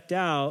checked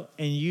out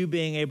and you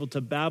being able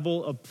to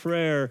babble a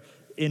prayer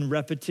in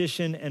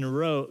repetition and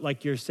rote,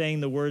 like you're saying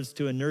the words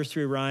to a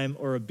nursery rhyme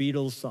or a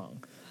Beatles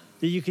song.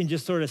 That you can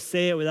just sort of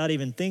say it without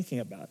even thinking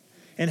about it.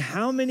 And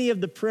how many of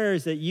the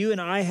prayers that you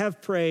and I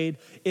have prayed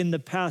in the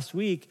past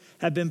week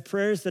have been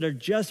prayers that are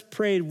just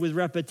prayed with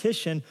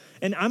repetition?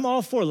 And I'm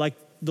all for, like,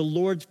 the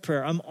Lord's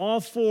Prayer. I'm all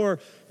for,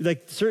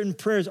 like, certain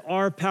prayers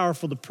are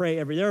powerful to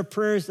pray there are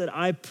prayers that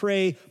I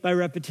pray by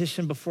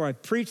repetition before I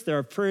preach. There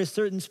are prayers,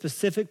 certain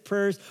specific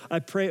prayers I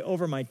pray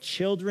over my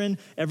children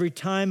every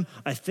time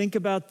I think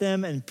about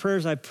them, and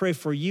prayers I pray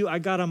for you. I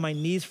got on my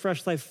knees,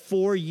 Fresh Life,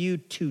 for you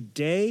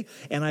today,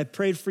 and I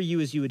prayed for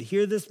you as you would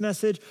hear this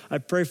message. I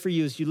pray for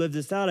you as you live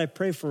this out. I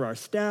pray for our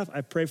staff.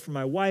 I pray for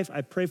my wife.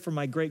 I pray for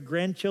my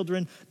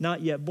great-grandchildren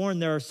not yet born.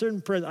 There are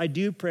certain prayers I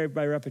do pray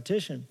by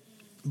repetition.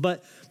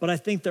 But I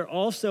think there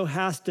also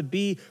has to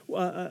be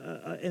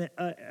an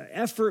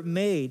effort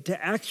made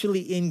to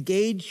actually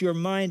engage your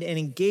mind and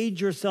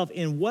engage yourself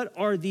in what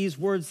are these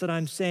words that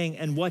I'm saying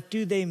and what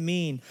do they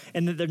mean,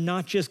 and that they're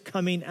not just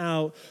coming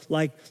out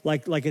like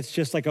it's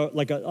just like a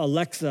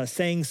Alexa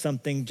saying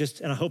something.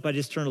 And I hope I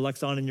just turned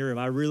Alexa on in your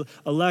room.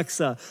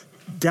 Alexa,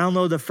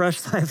 download the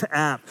Fresh Life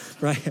app,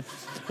 right?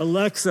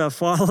 Alexa,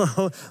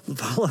 follow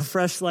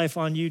Fresh Life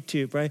on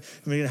YouTube, right?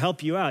 I'm going to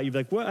help you out. You'd be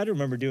like, what? I don't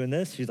remember doing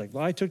this. She's like,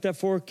 well, I took that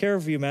for care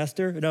of you,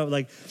 master. No,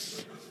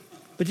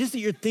 but just that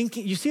you're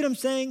thinking, you see what I'm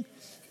saying?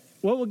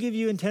 What will give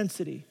you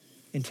intensity?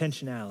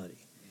 Intentionality.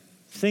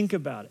 Think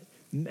about it.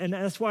 And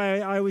that's why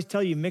I always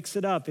tell you, mix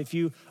it up. If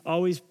you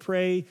always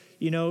pray,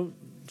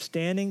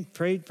 standing,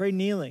 pray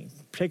kneeling.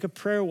 Take a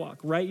prayer walk,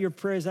 write your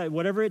prayers out,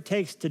 whatever it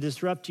takes to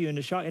disrupt you and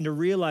to shock and to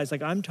realize,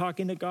 like, I'm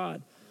talking to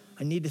God.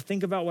 I need to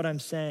think about what I'm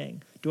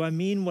saying. Do I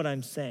mean what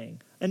I'm saying?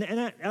 And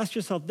ask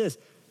yourself this: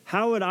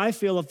 how would I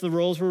feel if the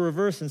roles were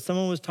reversed and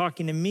someone was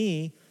talking to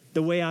me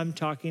the way I'm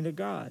talking to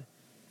God?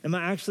 Am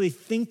I actually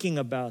thinking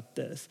about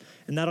this?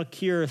 And that'll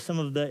cure some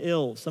of the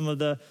ill, some of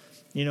the,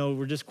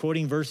 we're just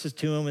quoting verses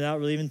to him without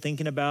really even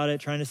thinking about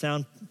it, trying to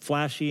sound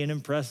flashy and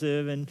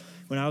impressive. And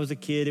when I was a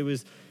kid, it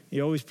was,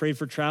 you always prayed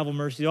for travel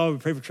mercies. Oh, we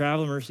pray for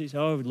travel mercies.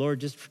 Oh,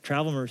 Lord, just for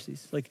travel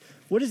mercies. Like,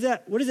 what does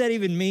that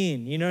even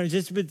mean?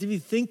 Just to be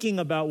thinking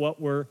about what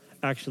we're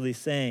actually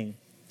saying.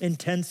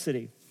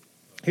 Intensity.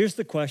 Here's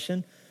the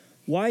question: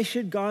 why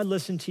should God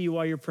listen to you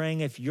while you're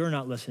praying if you're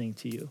not listening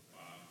to you?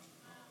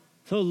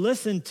 So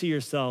listen to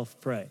yourself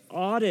pray.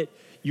 Audit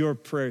your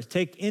prayers.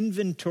 Take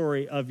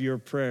inventory of your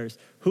prayers.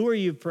 Who are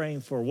you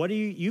praying for?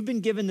 You've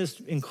been given this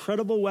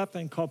incredible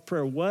weapon called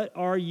prayer. What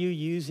are you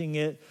using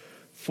it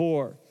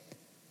for?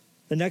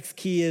 The next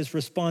key is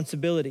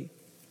responsibility.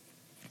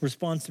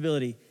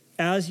 Responsibility.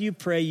 As you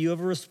pray, you have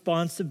a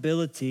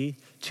responsibility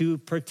to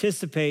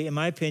participate, in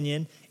my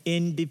opinion,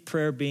 in the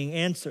prayer being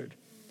answered.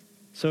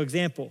 So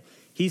example,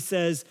 he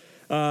says,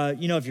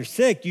 if you're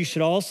sick, you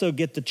should also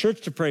get the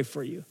church to pray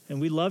for you. And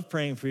we love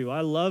praying for you.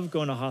 I love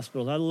going to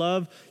hospitals. I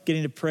love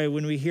getting to pray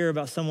when we hear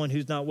about someone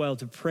who's not well,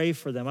 to pray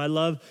for them. I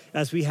love,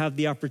 as we have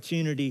the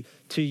opportunity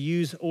to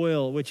use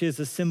oil, which is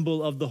a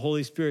symbol of the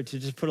Holy Spirit, to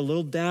just put a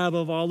little dab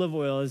of olive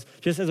oil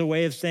just as a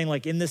way of saying,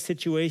 like, in this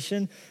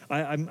situation,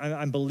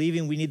 I'm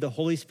believing we need the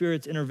Holy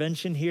Spirit's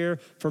intervention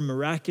here for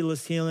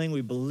miraculous healing.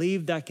 We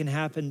believe that can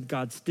happen.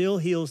 God still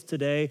heals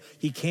today.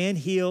 He can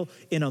heal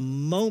in a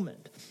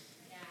moment.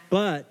 Yeah.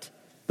 But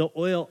the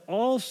oil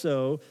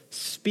also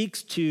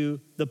speaks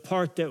to the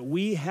part that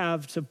we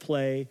have to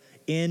play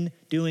in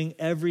doing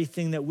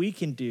everything that we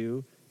can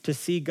do to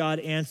see God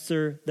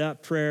answer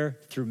that prayer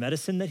through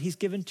medicine that he's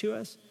given to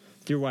us,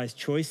 through wise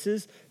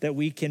choices that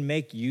we can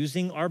make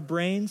using our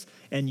brains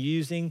and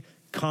using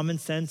common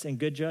sense and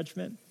good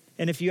judgment.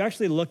 And if you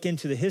actually look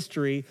into the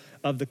history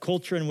of the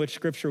culture in which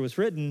Scripture was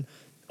written,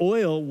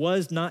 oil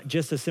was not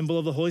just a symbol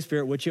of the Holy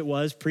Spirit, which it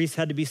was. Priests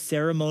had to be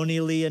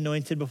ceremonially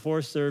anointed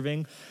before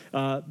serving.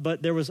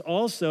 But there was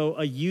also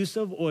a use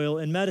of oil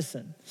in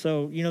medicine.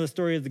 So, the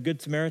story of the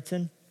Good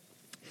Samaritan?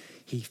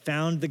 He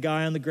found the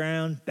guy on the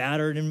ground,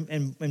 battered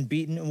and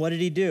beaten. And what did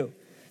he do?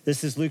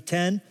 This is Luke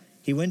 10.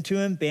 He went to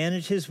him,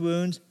 bandaged his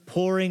wounds,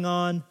 pouring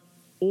on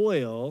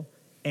oil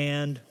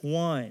and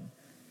wine.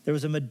 There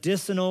was a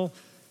medicinal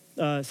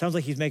sounds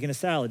like he's making a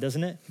salad,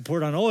 doesn't it? He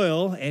poured on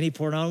oil and he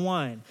poured on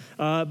wine.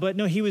 But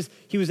no, he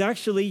was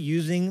actually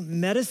using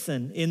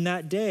medicine in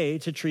that day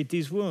to treat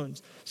these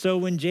wounds. So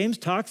when James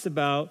talks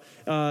about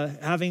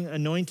having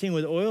anointing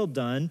with oil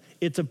done,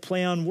 it's a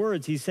play on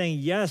words. He's saying,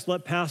 yes,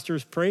 let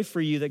pastors pray for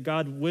you that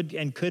God would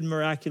and could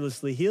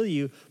miraculously heal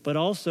you, but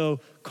also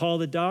call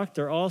the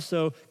doctor,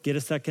 also get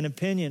a second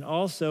opinion,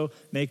 also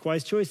make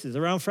wise choices.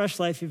 Around Fresh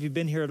Life, if you've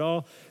been here at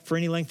all for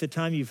any length of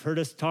time, you've heard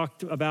us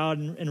talk about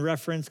and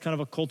reference kind of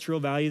a cultural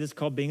value that's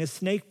called being a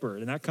snake bird.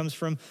 And that comes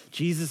from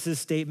Jesus'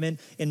 statement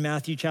in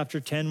Matthew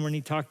chapter 10, when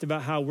he talked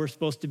about how we're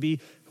supposed to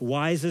be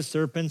wise as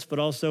serpents, but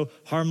also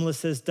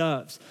harmless as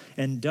doves.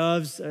 And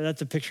doves,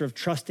 that's a picture of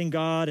trusting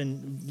God.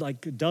 And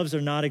like doves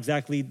are not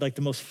exactly like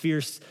the most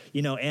fierce,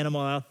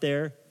 animal out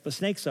there, but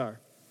snakes are.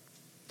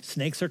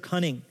 Snakes are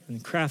cunning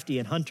and crafty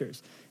and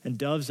hunters, and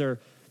doves are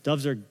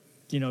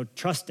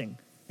trusting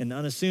and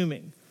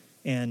unassuming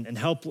and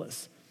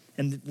helpless.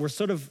 And we're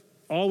sort of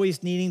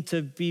always needing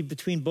to be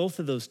between both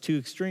of those two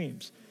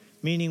extremes,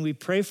 meaning we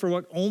pray for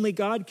what only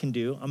God can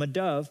do. I'm a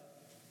dove,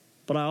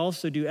 but I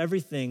also do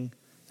everything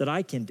that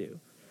I can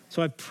do.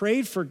 So I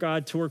prayed for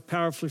God to work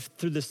powerfully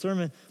through this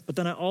sermon, but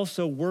then I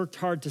also worked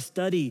hard to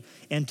study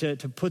and to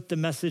put the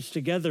message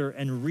together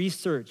and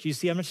research. You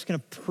see, I'm not just gonna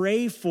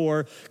pray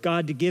for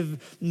God to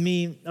give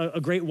me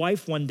a great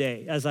wife one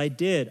day, as I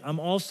did. I'm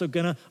also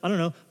gonna,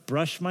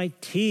 brush my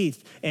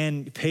teeth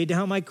and pay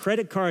down my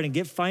credit card and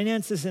get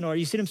finances in order.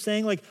 You see what I'm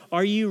saying? Like,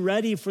 are you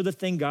ready for the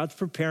thing God's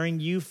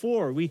preparing you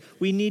for? We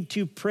need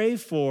to pray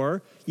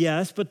for,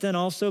 Yes, but then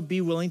also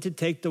be willing to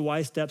take the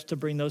wise steps to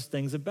bring those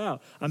things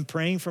about. I'm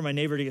praying for my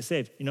neighbor to get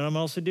saved. You know what I'm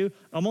also do?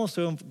 I'm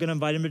also going to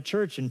invite him to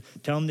church and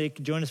tell him they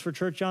can join us for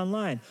church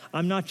online.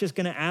 I'm not just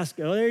going to ask,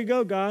 oh, there you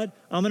go, God.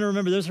 I'm going to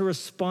remember there's a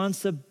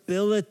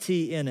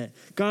responsibility in it.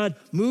 God,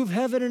 move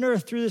heaven and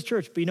earth through this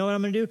church. But you know what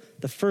I'm going to do?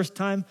 The first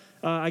time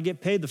I get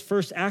paid, the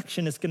first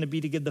action is going to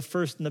be to give the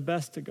first and the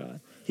best to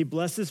God. He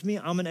blesses me.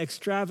 I'm going to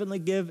extravagantly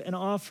give an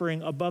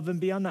offering above and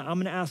beyond that. I'm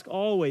going to ask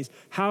always,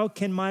 how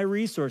can my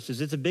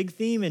resources, it's a big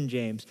theme in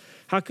James,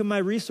 how can my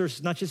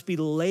resources not just be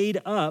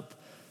laid up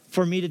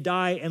for me to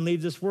die and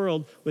leave this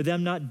world with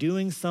them not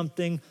doing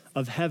something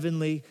of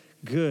heavenly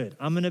good?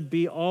 I'm going to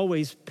be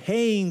always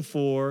paying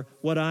for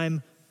what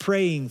I'm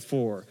praying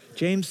for.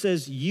 James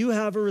says, you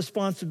have a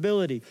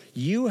responsibility.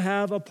 You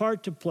have a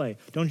part to play.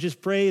 Don't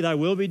just pray, thy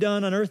will be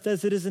done on earth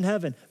as it is in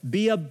heaven.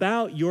 Be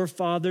about your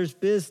Father's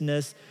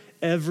business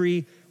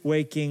every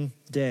waking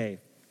day.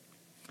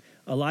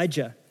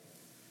 Elijah,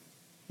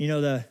 you know,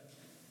 the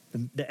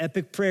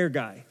epic prayer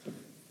guy.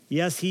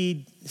 Yes,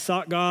 he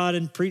sought God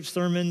and preached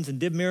sermons and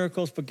did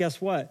miracles, but guess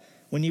what?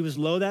 When he was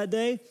low that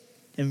day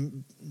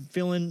and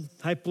feeling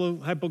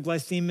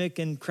hypoglycemic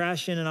and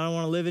crashing and I don't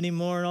want to live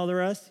anymore and all the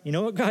rest, you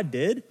know what God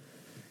did?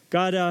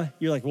 God,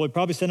 you're like, well, he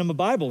probably sent him a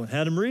Bible and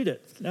had him read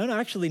it. No,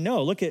 actually,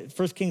 no. Look at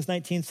 1 Kings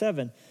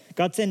 19:7.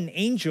 God sent an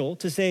angel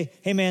to say,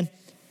 hey, man,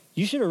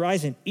 you should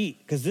arise and eat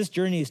because this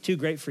journey is too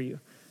great for you.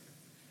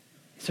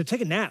 So take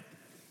a nap,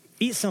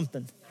 eat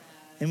something.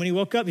 And when he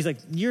woke up, he's like,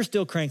 you're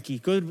still cranky.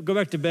 Go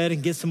back to bed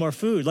and get some more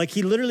food. Like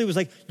he literally was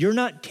like, you're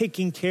not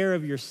taking care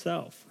of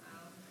yourself.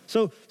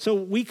 So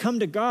we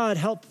come to God,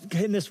 help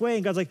in this way.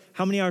 And God's like,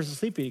 how many hours of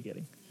sleep are you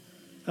getting?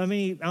 How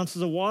many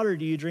ounces of water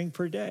do you drink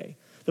per day?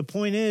 The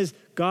point is,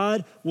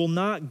 God will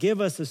not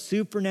give us a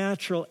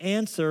supernatural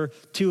answer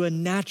to a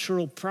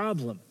natural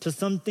problem, to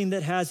something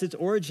that has its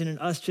origin in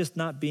us just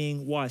not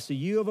being wise. So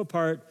you have a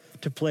part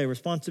to play,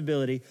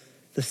 responsibility.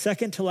 The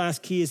second to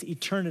last key is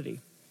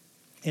eternity.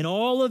 In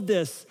all of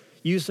this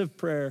use of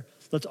prayer,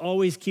 let's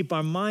always keep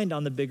our mind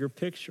on the bigger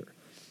picture.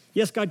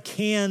 Yes, God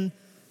can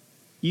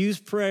use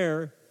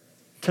prayer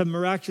to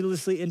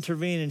miraculously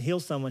intervene and heal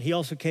someone. He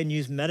also can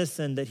use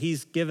medicine that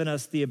he's given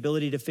us the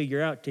ability to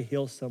figure out to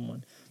heal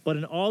someone. But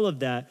in all of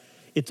that,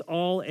 it's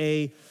all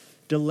a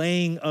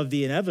delaying of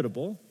the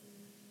inevitable.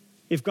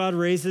 If God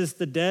raises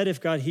the dead, if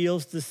God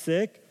heals the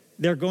sick,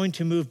 they're going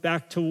to move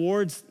back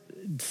towards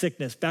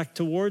sickness, back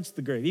towards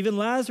the grave. Even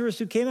Lazarus,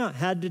 who came out,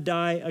 had to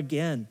die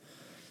again.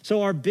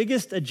 So our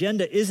biggest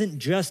agenda isn't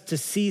just to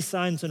see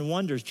signs and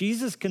wonders.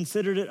 Jesus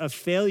considered it a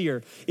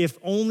failure if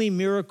only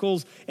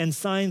miracles and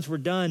signs were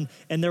done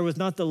and there was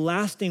not the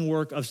lasting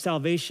work of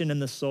salvation in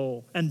the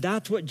soul. And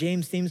that's what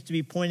James seems to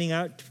be pointing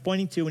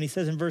to when he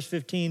says in verse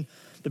 15,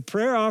 the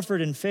prayer offered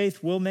in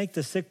faith will make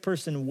the sick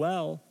person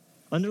well.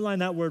 Underline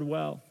that word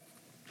well.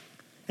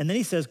 And then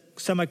he says,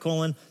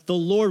 semicolon, the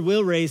Lord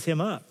will raise him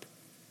up.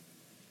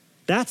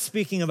 That's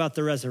speaking about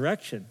the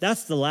resurrection.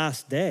 That's the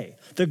last day.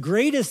 The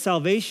greatest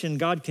salvation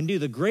God can do,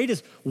 the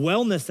greatest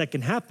wellness that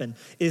can happen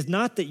is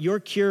not that you're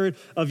cured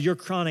of your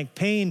chronic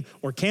pain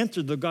or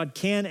cancer, though God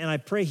can, and I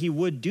pray he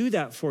would do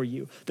that for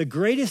you. The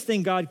greatest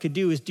thing God could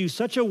do is do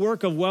such a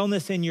work of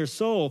wellness in your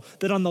soul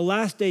that on the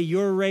last day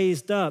you're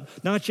raised up,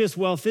 not just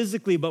well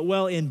physically, but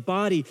well in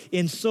body,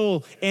 in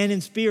soul, and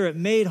in spirit,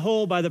 made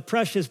whole by the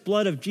precious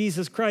blood of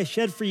Jesus Christ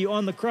shed for you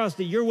on the cross,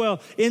 that you're well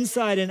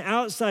inside and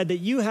outside, that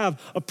you have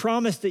a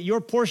promise that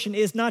your portion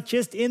is not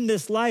just in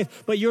this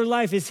life, but your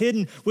life is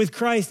hidden with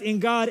Christ in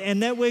God,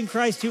 and that when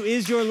Christ, who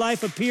is your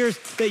life, appears,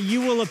 that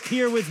you will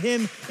appear with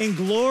him in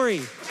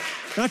glory.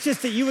 Not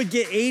just that you would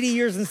get 80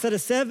 years instead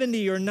of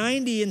 70 or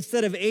 90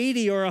 instead of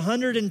 80 or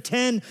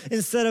 110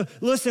 instead of,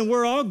 listen,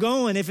 we're all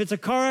going. If it's a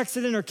car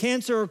accident or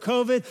cancer or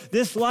COVID,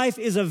 this life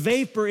is a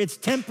vapor. It's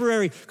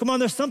temporary. Come on,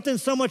 there's something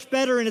so much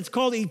better, and it's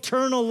called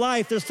eternal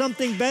life. There's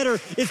something better.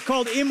 It's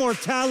called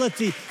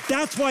immortality.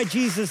 That's why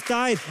Jesus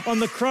died on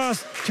the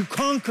cross, to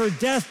conquer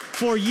death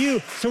for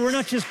you. So we're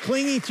not just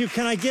clinging to,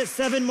 can I get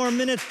 7 more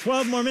minutes,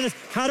 12 more minutes?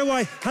 How do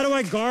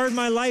I guard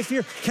my life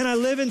here? Can I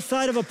live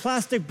inside of a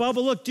plastic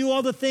bubble? Look, do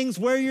all the things,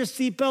 wear your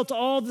seatbelt,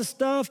 all the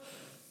stuff.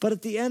 But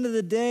at the end of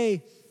the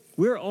day,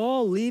 we're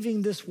all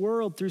leaving this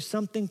world through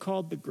something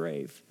called the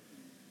grave.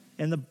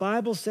 And the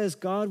Bible says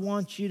God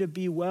wants you to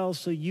be well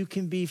so you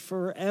can be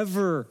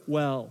forever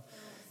well.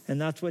 And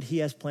that's what he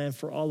has planned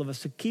for all of us.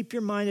 So keep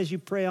your mind as you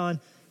pray on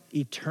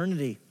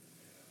eternity.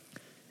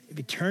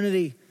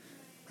 Eternity.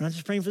 We're not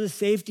just praying for the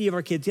safety of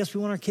our kids. Yes,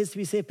 we want our kids to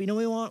be safe, but you know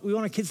what we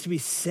want our kids to be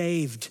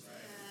saved.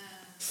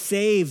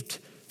 Saved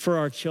for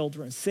our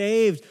children.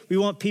 Saved. We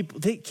want people,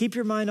 keep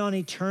your mind on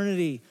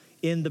eternity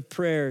in the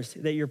prayers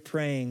that you're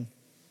praying.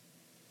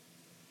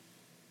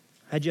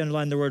 I had you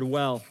underline the word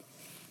well.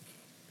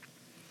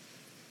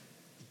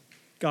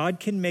 God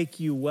can make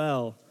you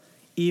well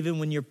even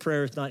when your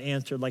prayer is not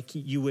answered like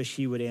you wish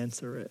he would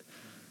answer it.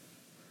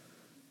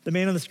 The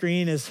man on the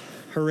screen is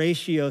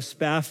Horatio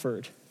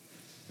Spafford.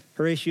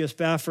 Horatio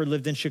Spafford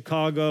lived in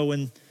Chicago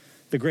when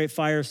the Great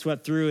Fire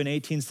swept through in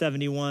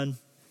 1871.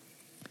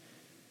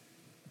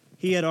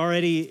 He had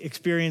already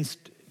experienced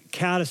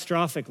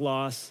catastrophic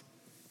loss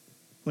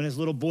when his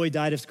little boy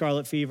died of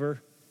scarlet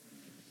fever.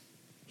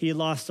 He had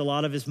lost a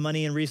lot of his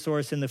money and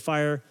resource in the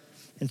fire,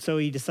 and so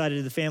he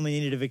decided the family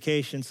needed a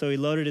vacation. So he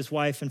loaded his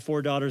wife and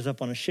 4 daughters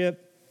up on a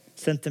ship,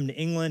 sent them to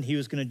England. He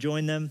was going to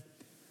join them.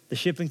 The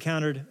ship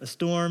encountered a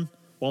storm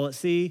while at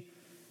sea,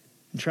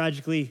 and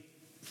tragically,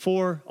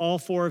 all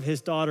 4 of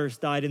his daughters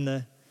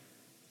died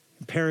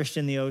perished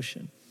in the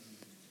ocean.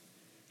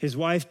 His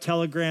wife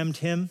telegrammed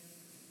him,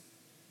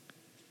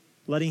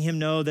 letting him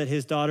know that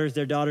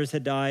their daughters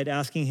had died,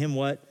 asking him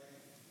what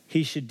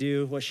he should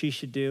do, what she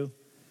should do.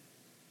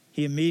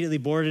 He immediately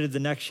boarded the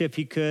next ship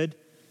he could.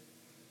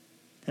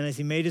 And as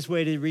he made his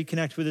way to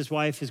reconnect with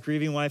his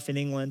grieving wife in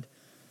England,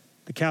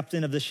 the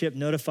captain of the ship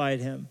notified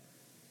him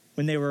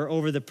when they were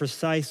over the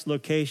precise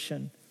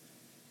location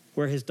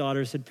where his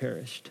daughters had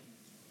perished.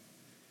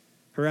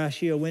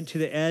 Horatio went to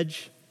the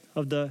edge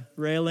of the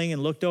railing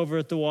and looked over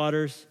at the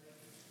waters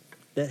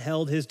that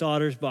held his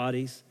daughters'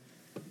 bodies,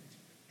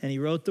 and he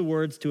wrote the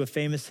words to a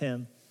famous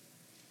hymn.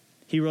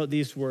 He wrote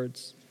these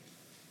words: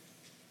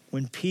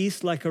 "When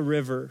peace like a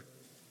river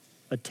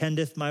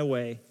attendeth my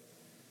way,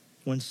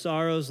 when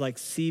sorrows like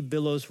sea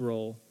billows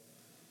roll,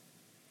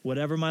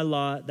 whatever my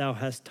lot thou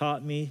hast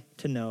taught me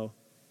to know,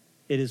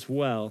 it is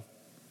well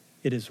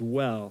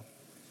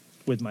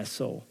with my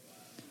soul."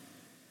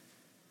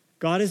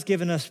 God has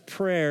given us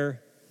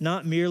prayer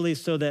not merely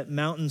so that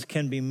mountains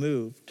can be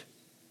moved,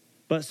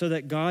 but so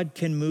that God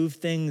can move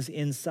things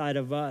inside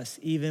of us,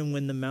 even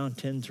when the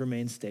mountains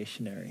remain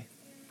stationary.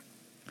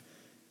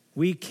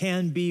 We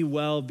can be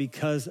well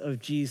because of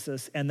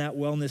Jesus, and that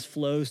wellness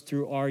flows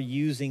through our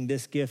using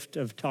this gift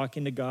of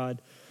talking to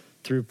God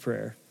through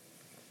prayer.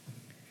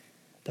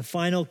 The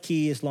final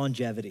key is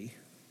longevity.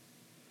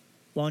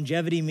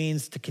 Longevity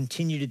means to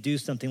continue to do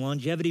something.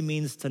 Longevity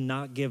means to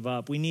not give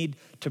up. We need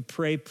to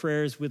pray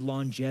prayers with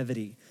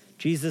longevity.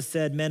 Jesus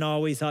said men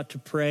always ought to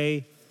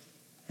pray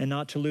and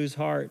not to lose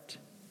heart.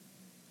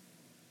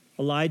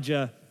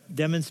 Elijah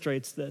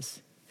demonstrates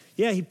this.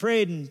 Yeah, he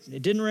prayed and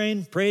it didn't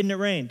rain, prayed and it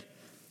rained.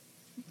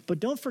 But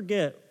don't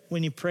forget,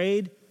 when he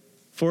prayed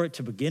for it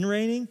to begin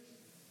raining,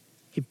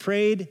 he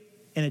prayed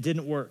and it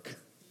didn't work.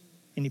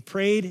 And he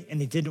prayed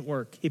and it didn't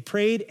work. He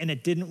prayed and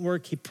it didn't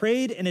work. He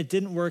prayed and it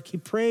didn't work. He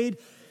prayed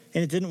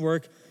and it didn't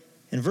work.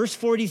 In verse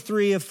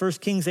 43 of 1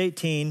 Kings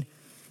 18,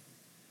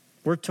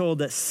 we're told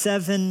that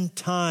 7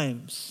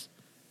 times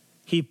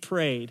he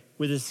prayed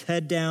with his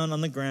head down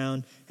on the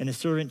ground, and his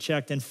servant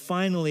checked. And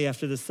finally,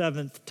 after the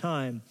 7th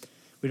time,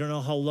 we don't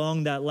know how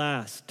long that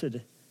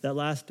lasted.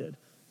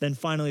 Then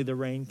finally the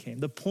rain came.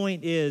 The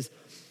point is,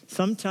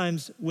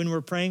 sometimes when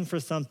we're praying for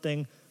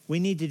something, we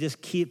need to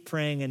just keep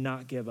praying and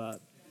not give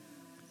up.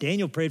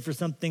 Daniel prayed for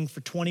something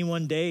for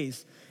 21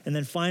 days, and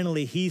then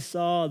finally he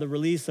saw the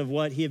release of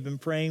what he had been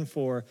praying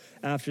for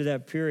after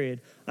that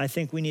period. I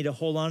think we need to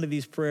hold on to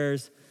these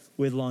prayers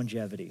with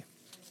longevity.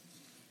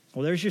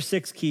 Well, there's your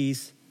 6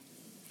 keys.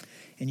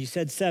 And you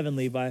said 7,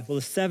 Levi. Well,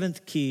 the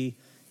 7th key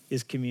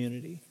is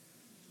community.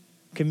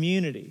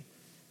 Community.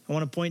 I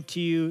want to point out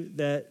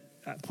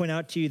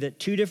to you that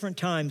 2 different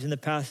times in the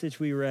passage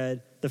we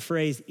read, the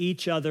phrase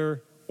each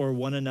other or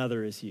one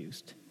another is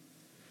used.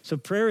 So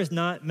prayer is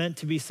not meant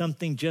to be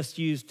something just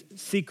used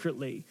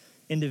secretly,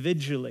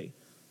 individually,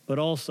 but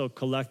also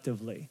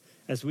collectively,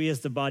 as we as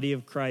the body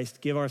of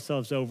Christ give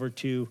ourselves over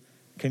to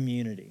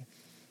community.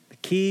 The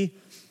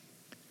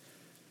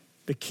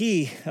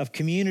key of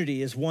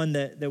community is one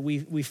that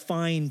we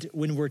find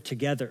when we're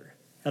together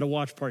at a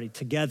watch party,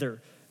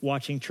 together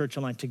watching Church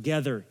Online,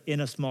 together in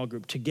a small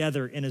group,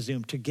 together in a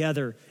Zoom,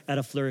 together at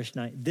a Flourish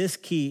night. This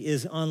key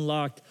is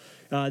unlocked.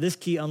 This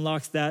key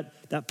unlocks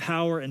that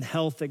power and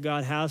health that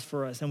God has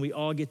for us, and we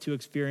all get to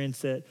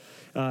experience it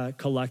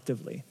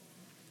collectively.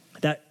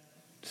 That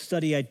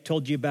study I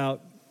told you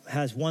about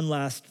has one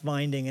last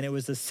finding, and it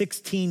was a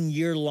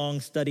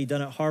 16-year-long study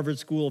done at Harvard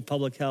School of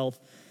Public Health.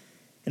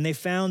 And they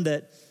found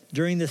that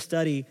during this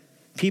study,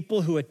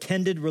 people who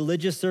attended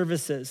religious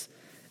services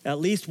at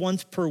least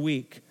once per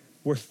week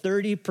were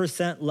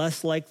 30%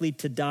 less likely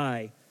to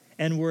die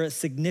and were at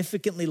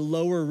significantly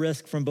lower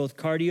risk from both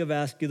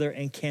cardiovascular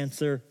and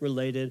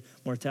cancer-related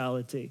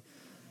mortality.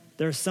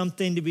 There's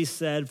something to be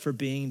said for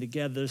being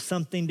together. There's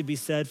something to be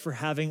said for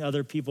having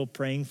other people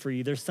praying for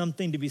you. There's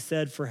something to be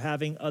said for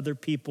having other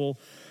people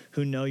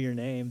who know your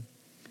name.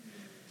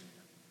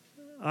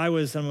 I'm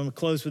going to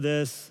close with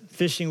this,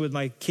 fishing with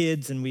my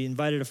kids, and we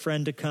invited a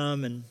friend to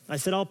come, and I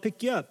said, I'll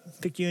pick you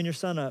and your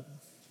son up.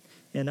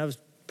 And that was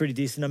pretty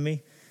decent of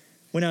me.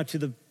 Went out to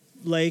the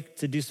lake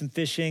to do some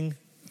fishing,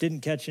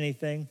 didn't catch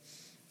anything.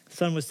 The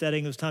sun was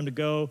setting, it was time to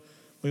go.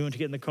 We went to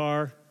get in the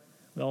car,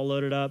 we all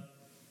loaded up,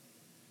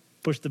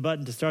 pushed the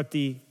button to start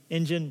the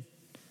engine,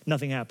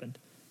 nothing happened.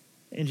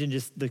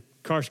 The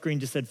car screen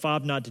just said,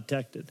 fob not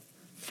detected.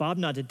 Fob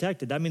not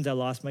detected, that means I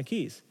lost my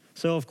keys.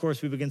 So of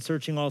course we began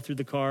searching all through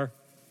the car,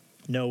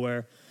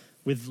 nowhere.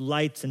 With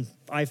lights and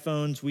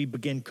iPhones, we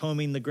began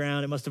combing the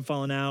ground. It must have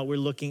fallen out. We're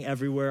looking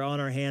everywhere on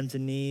our hands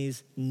and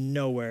knees,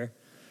 nowhere.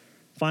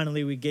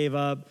 Finally, we gave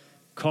up,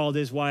 called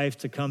his wife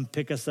to come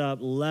pick us up,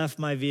 left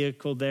my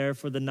vehicle there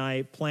for the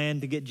night,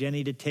 planned to get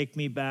Jenny to take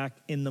me back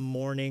in the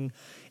morning.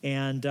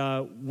 And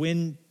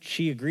when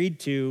she agreed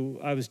to,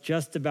 I was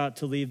just about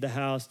to leave the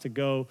house to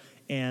go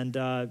and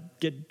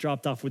get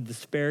dropped off with the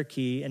spare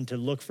key and to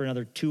look for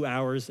another 2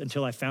 hours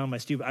until I found my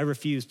stupid. I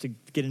refused to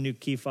get a new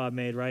key fob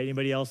made, right?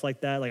 Anybody else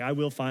like that? Like,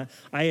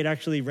 I had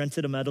actually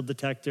rented a metal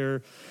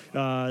detector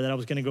that I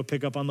was going to go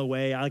pick up on the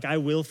way. I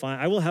will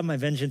have my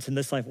vengeance in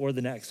this life or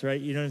the next,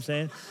 right? You know what I'm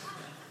saying?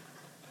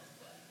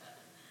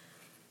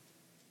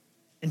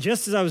 And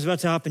just as I was about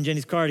to hop in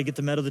Jenny's car to get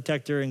the metal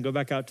detector and go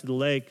back out to the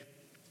lake,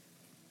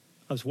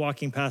 I was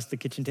walking past the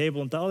kitchen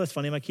table and thought, oh, that's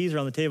funny, my keys are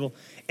on the table.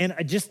 And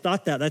I just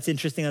thought that's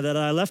interesting that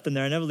I left them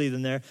there. I never leave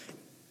them there.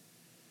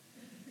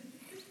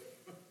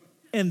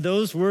 And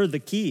those were the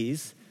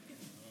keys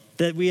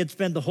that we had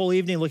spent the whole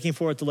evening looking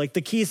for at the lake.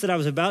 The keys that I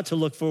was about to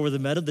look for were the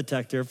metal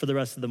detector for the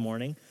rest of the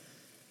morning.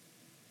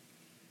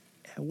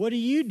 What are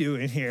you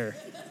doing here?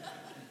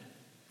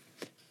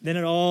 Then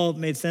it all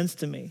made sense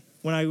to me.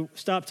 When I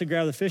stopped to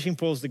grab the fishing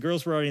poles, the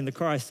girls were already in the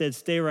car. I said,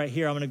 stay right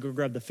here. I'm going to go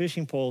grab the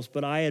fishing poles.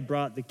 But I had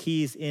brought the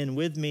keys in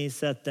with me,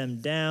 set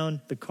them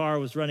down. The car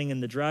was running in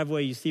the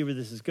driveway. You see where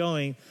this is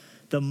going.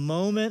 The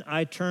moment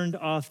I turned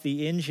off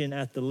the engine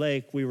at the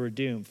lake, we were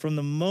doomed. From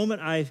the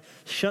moment I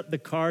shut the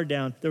car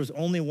down, there was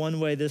only one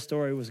way this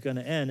story was going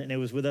to end, and it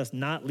was with us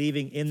not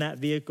leaving in that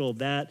vehicle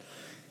that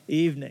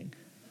evening.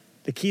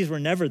 The keys were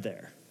never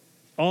there.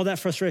 All that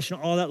frustration,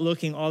 all that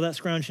looking, all that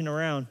scrounging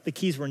around, the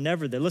keys were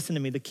never there. Listen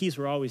to me, the keys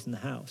were always in the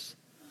house.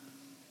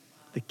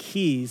 The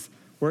keys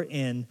were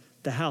in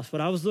the house.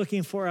 What I was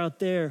looking for out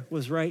there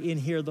was right in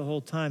here the whole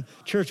time.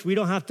 Church, we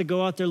don't have to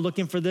go out there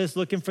looking for this,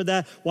 looking for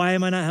that. Why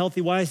am I not healthy?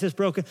 Why is this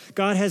broken?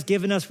 God has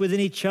given us within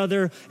each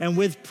other and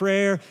with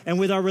prayer and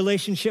with our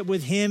relationship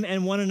with him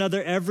and one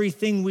another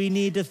everything we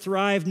need to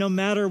thrive, no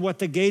matter what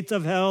the gates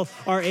of hell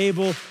are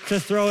able to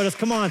throw at us.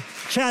 Come on,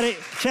 chat it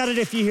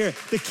if you hear it.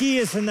 The key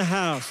is in the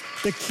house.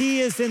 The key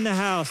is in the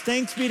house.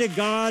 Thanks be to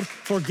God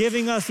for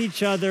giving us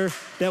each other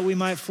that we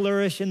might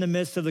flourish in the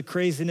midst of the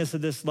craziness of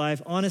this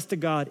life. Honest to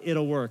God,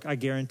 it'll work. I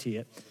guarantee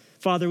it.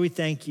 Father, we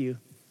thank you.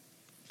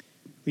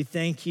 We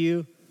thank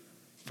you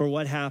for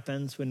what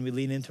happens when we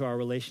lean into our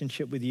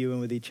relationship with you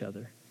and with each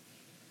other.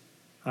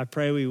 I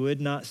pray we would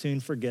not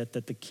soon forget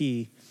that the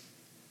key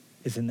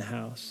is in the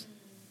house.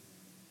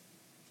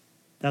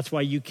 That's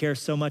why you care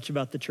so much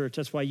about the church.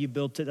 That's why you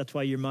built it. That's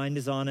why your mind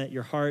is on it.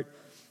 Your heart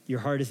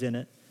is in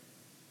it.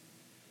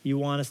 You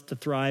want us to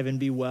thrive and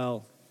be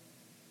well.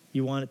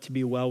 You want it to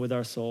be well with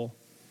our soul.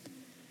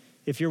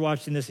 If you're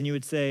watching this and you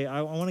would say,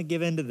 I want to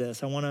give into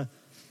this. I want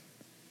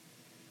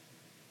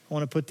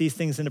to put these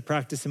things into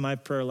practice in my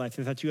prayer life.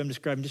 If that's you I'm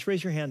describing, just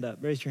raise your hand up.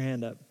 Raise your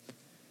hand up.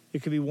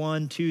 It could be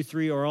 1, 2,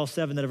 3, or all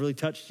 7 that have really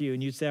touched you.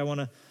 And you'd say, I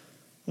want to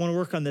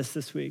work on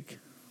this week.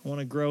 I want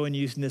to grow in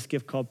using this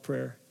gift called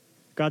prayer.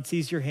 God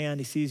sees your hand.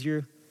 He sees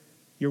your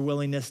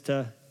willingness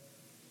to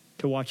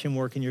watch him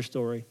work in your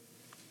story.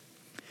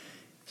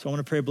 So I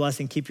want to pray a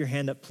blessing. Keep your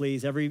hand up,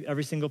 please.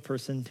 Every single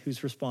person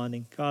who's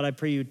responding. God, I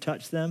pray you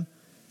touch them.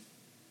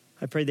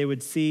 I pray they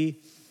would see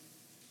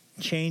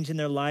change in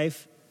their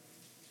life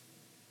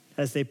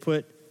as they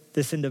put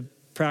this into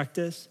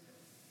practice.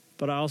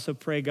 But I also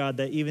pray, God,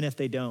 that even if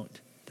they don't,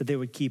 that they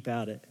would keep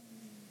at it.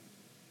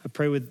 I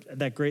pray with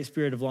that great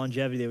spirit of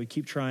longevity, they would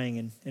keep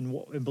trying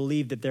and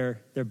believe that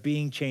they're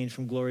being changed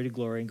from glory to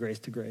glory and grace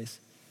to grace.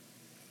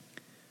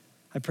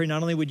 I pray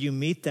not only would you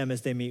meet them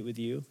as they meet with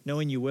you,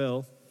 knowing you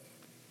will,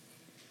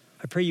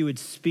 I pray you would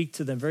speak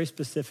to them very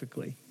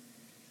specifically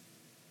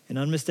in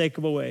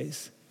unmistakable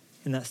ways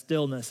in that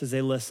stillness as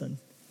they listen.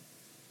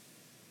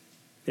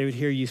 They would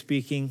hear you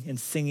speaking and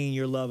singing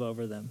your love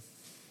over them.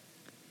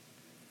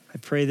 I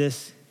pray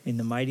this in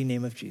the mighty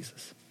name of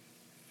Jesus.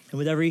 And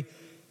with every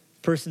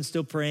person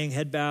still praying,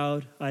 head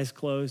bowed, eyes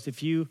closed,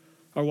 if you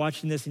are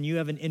watching this and you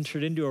haven't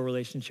entered into a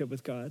relationship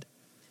with God,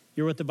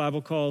 you're what the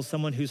Bible calls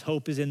someone whose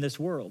hope is in this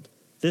world,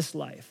 this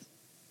life.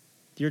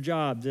 Your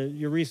job,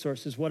 your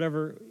resources,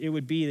 whatever it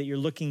would be that you're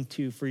looking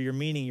to for your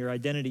meaning, your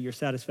identity, your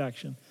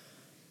satisfaction.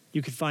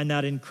 You could find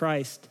that in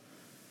Christ.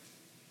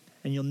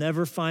 And you'll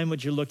never find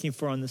what you're looking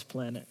for on this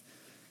planet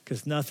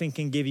because nothing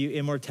can give you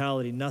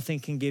immortality. Nothing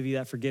can give you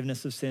that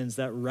forgiveness of sins,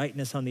 that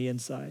rightness on the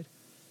inside.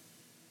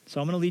 So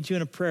I'm going to lead you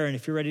in a prayer. And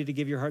if you're ready to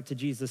give your heart to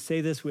Jesus,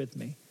 say this with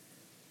me.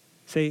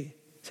 Say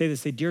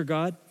this. Say, dear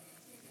God,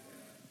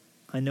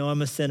 I know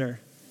I'm a sinner.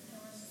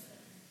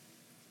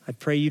 I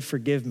pray you'd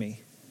forgive me.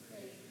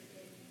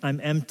 I'm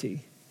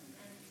empty.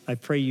 I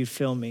pray you'd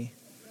fill me.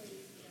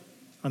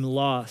 I'm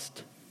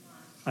lost.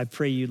 I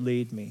pray you'd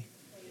lead me.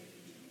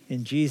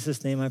 In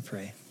Jesus' name I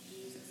pray.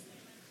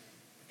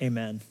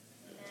 Amen.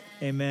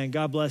 Amen.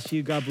 God bless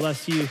you. God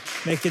bless you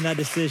making that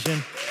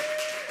decision.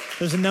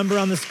 There's a number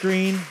on the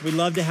screen. We'd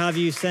love to have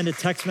you send a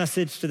text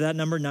message to that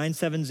number,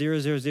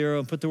 97000,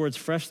 and put the words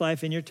Fresh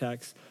Life in your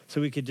text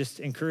so we could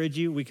just encourage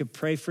you. We could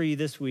pray for you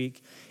this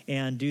week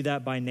and do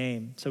that by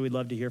name. So we'd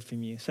love to hear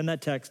from you. Send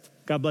that text.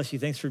 God bless you.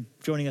 Thanks for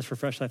joining us for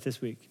Fresh Life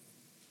this week.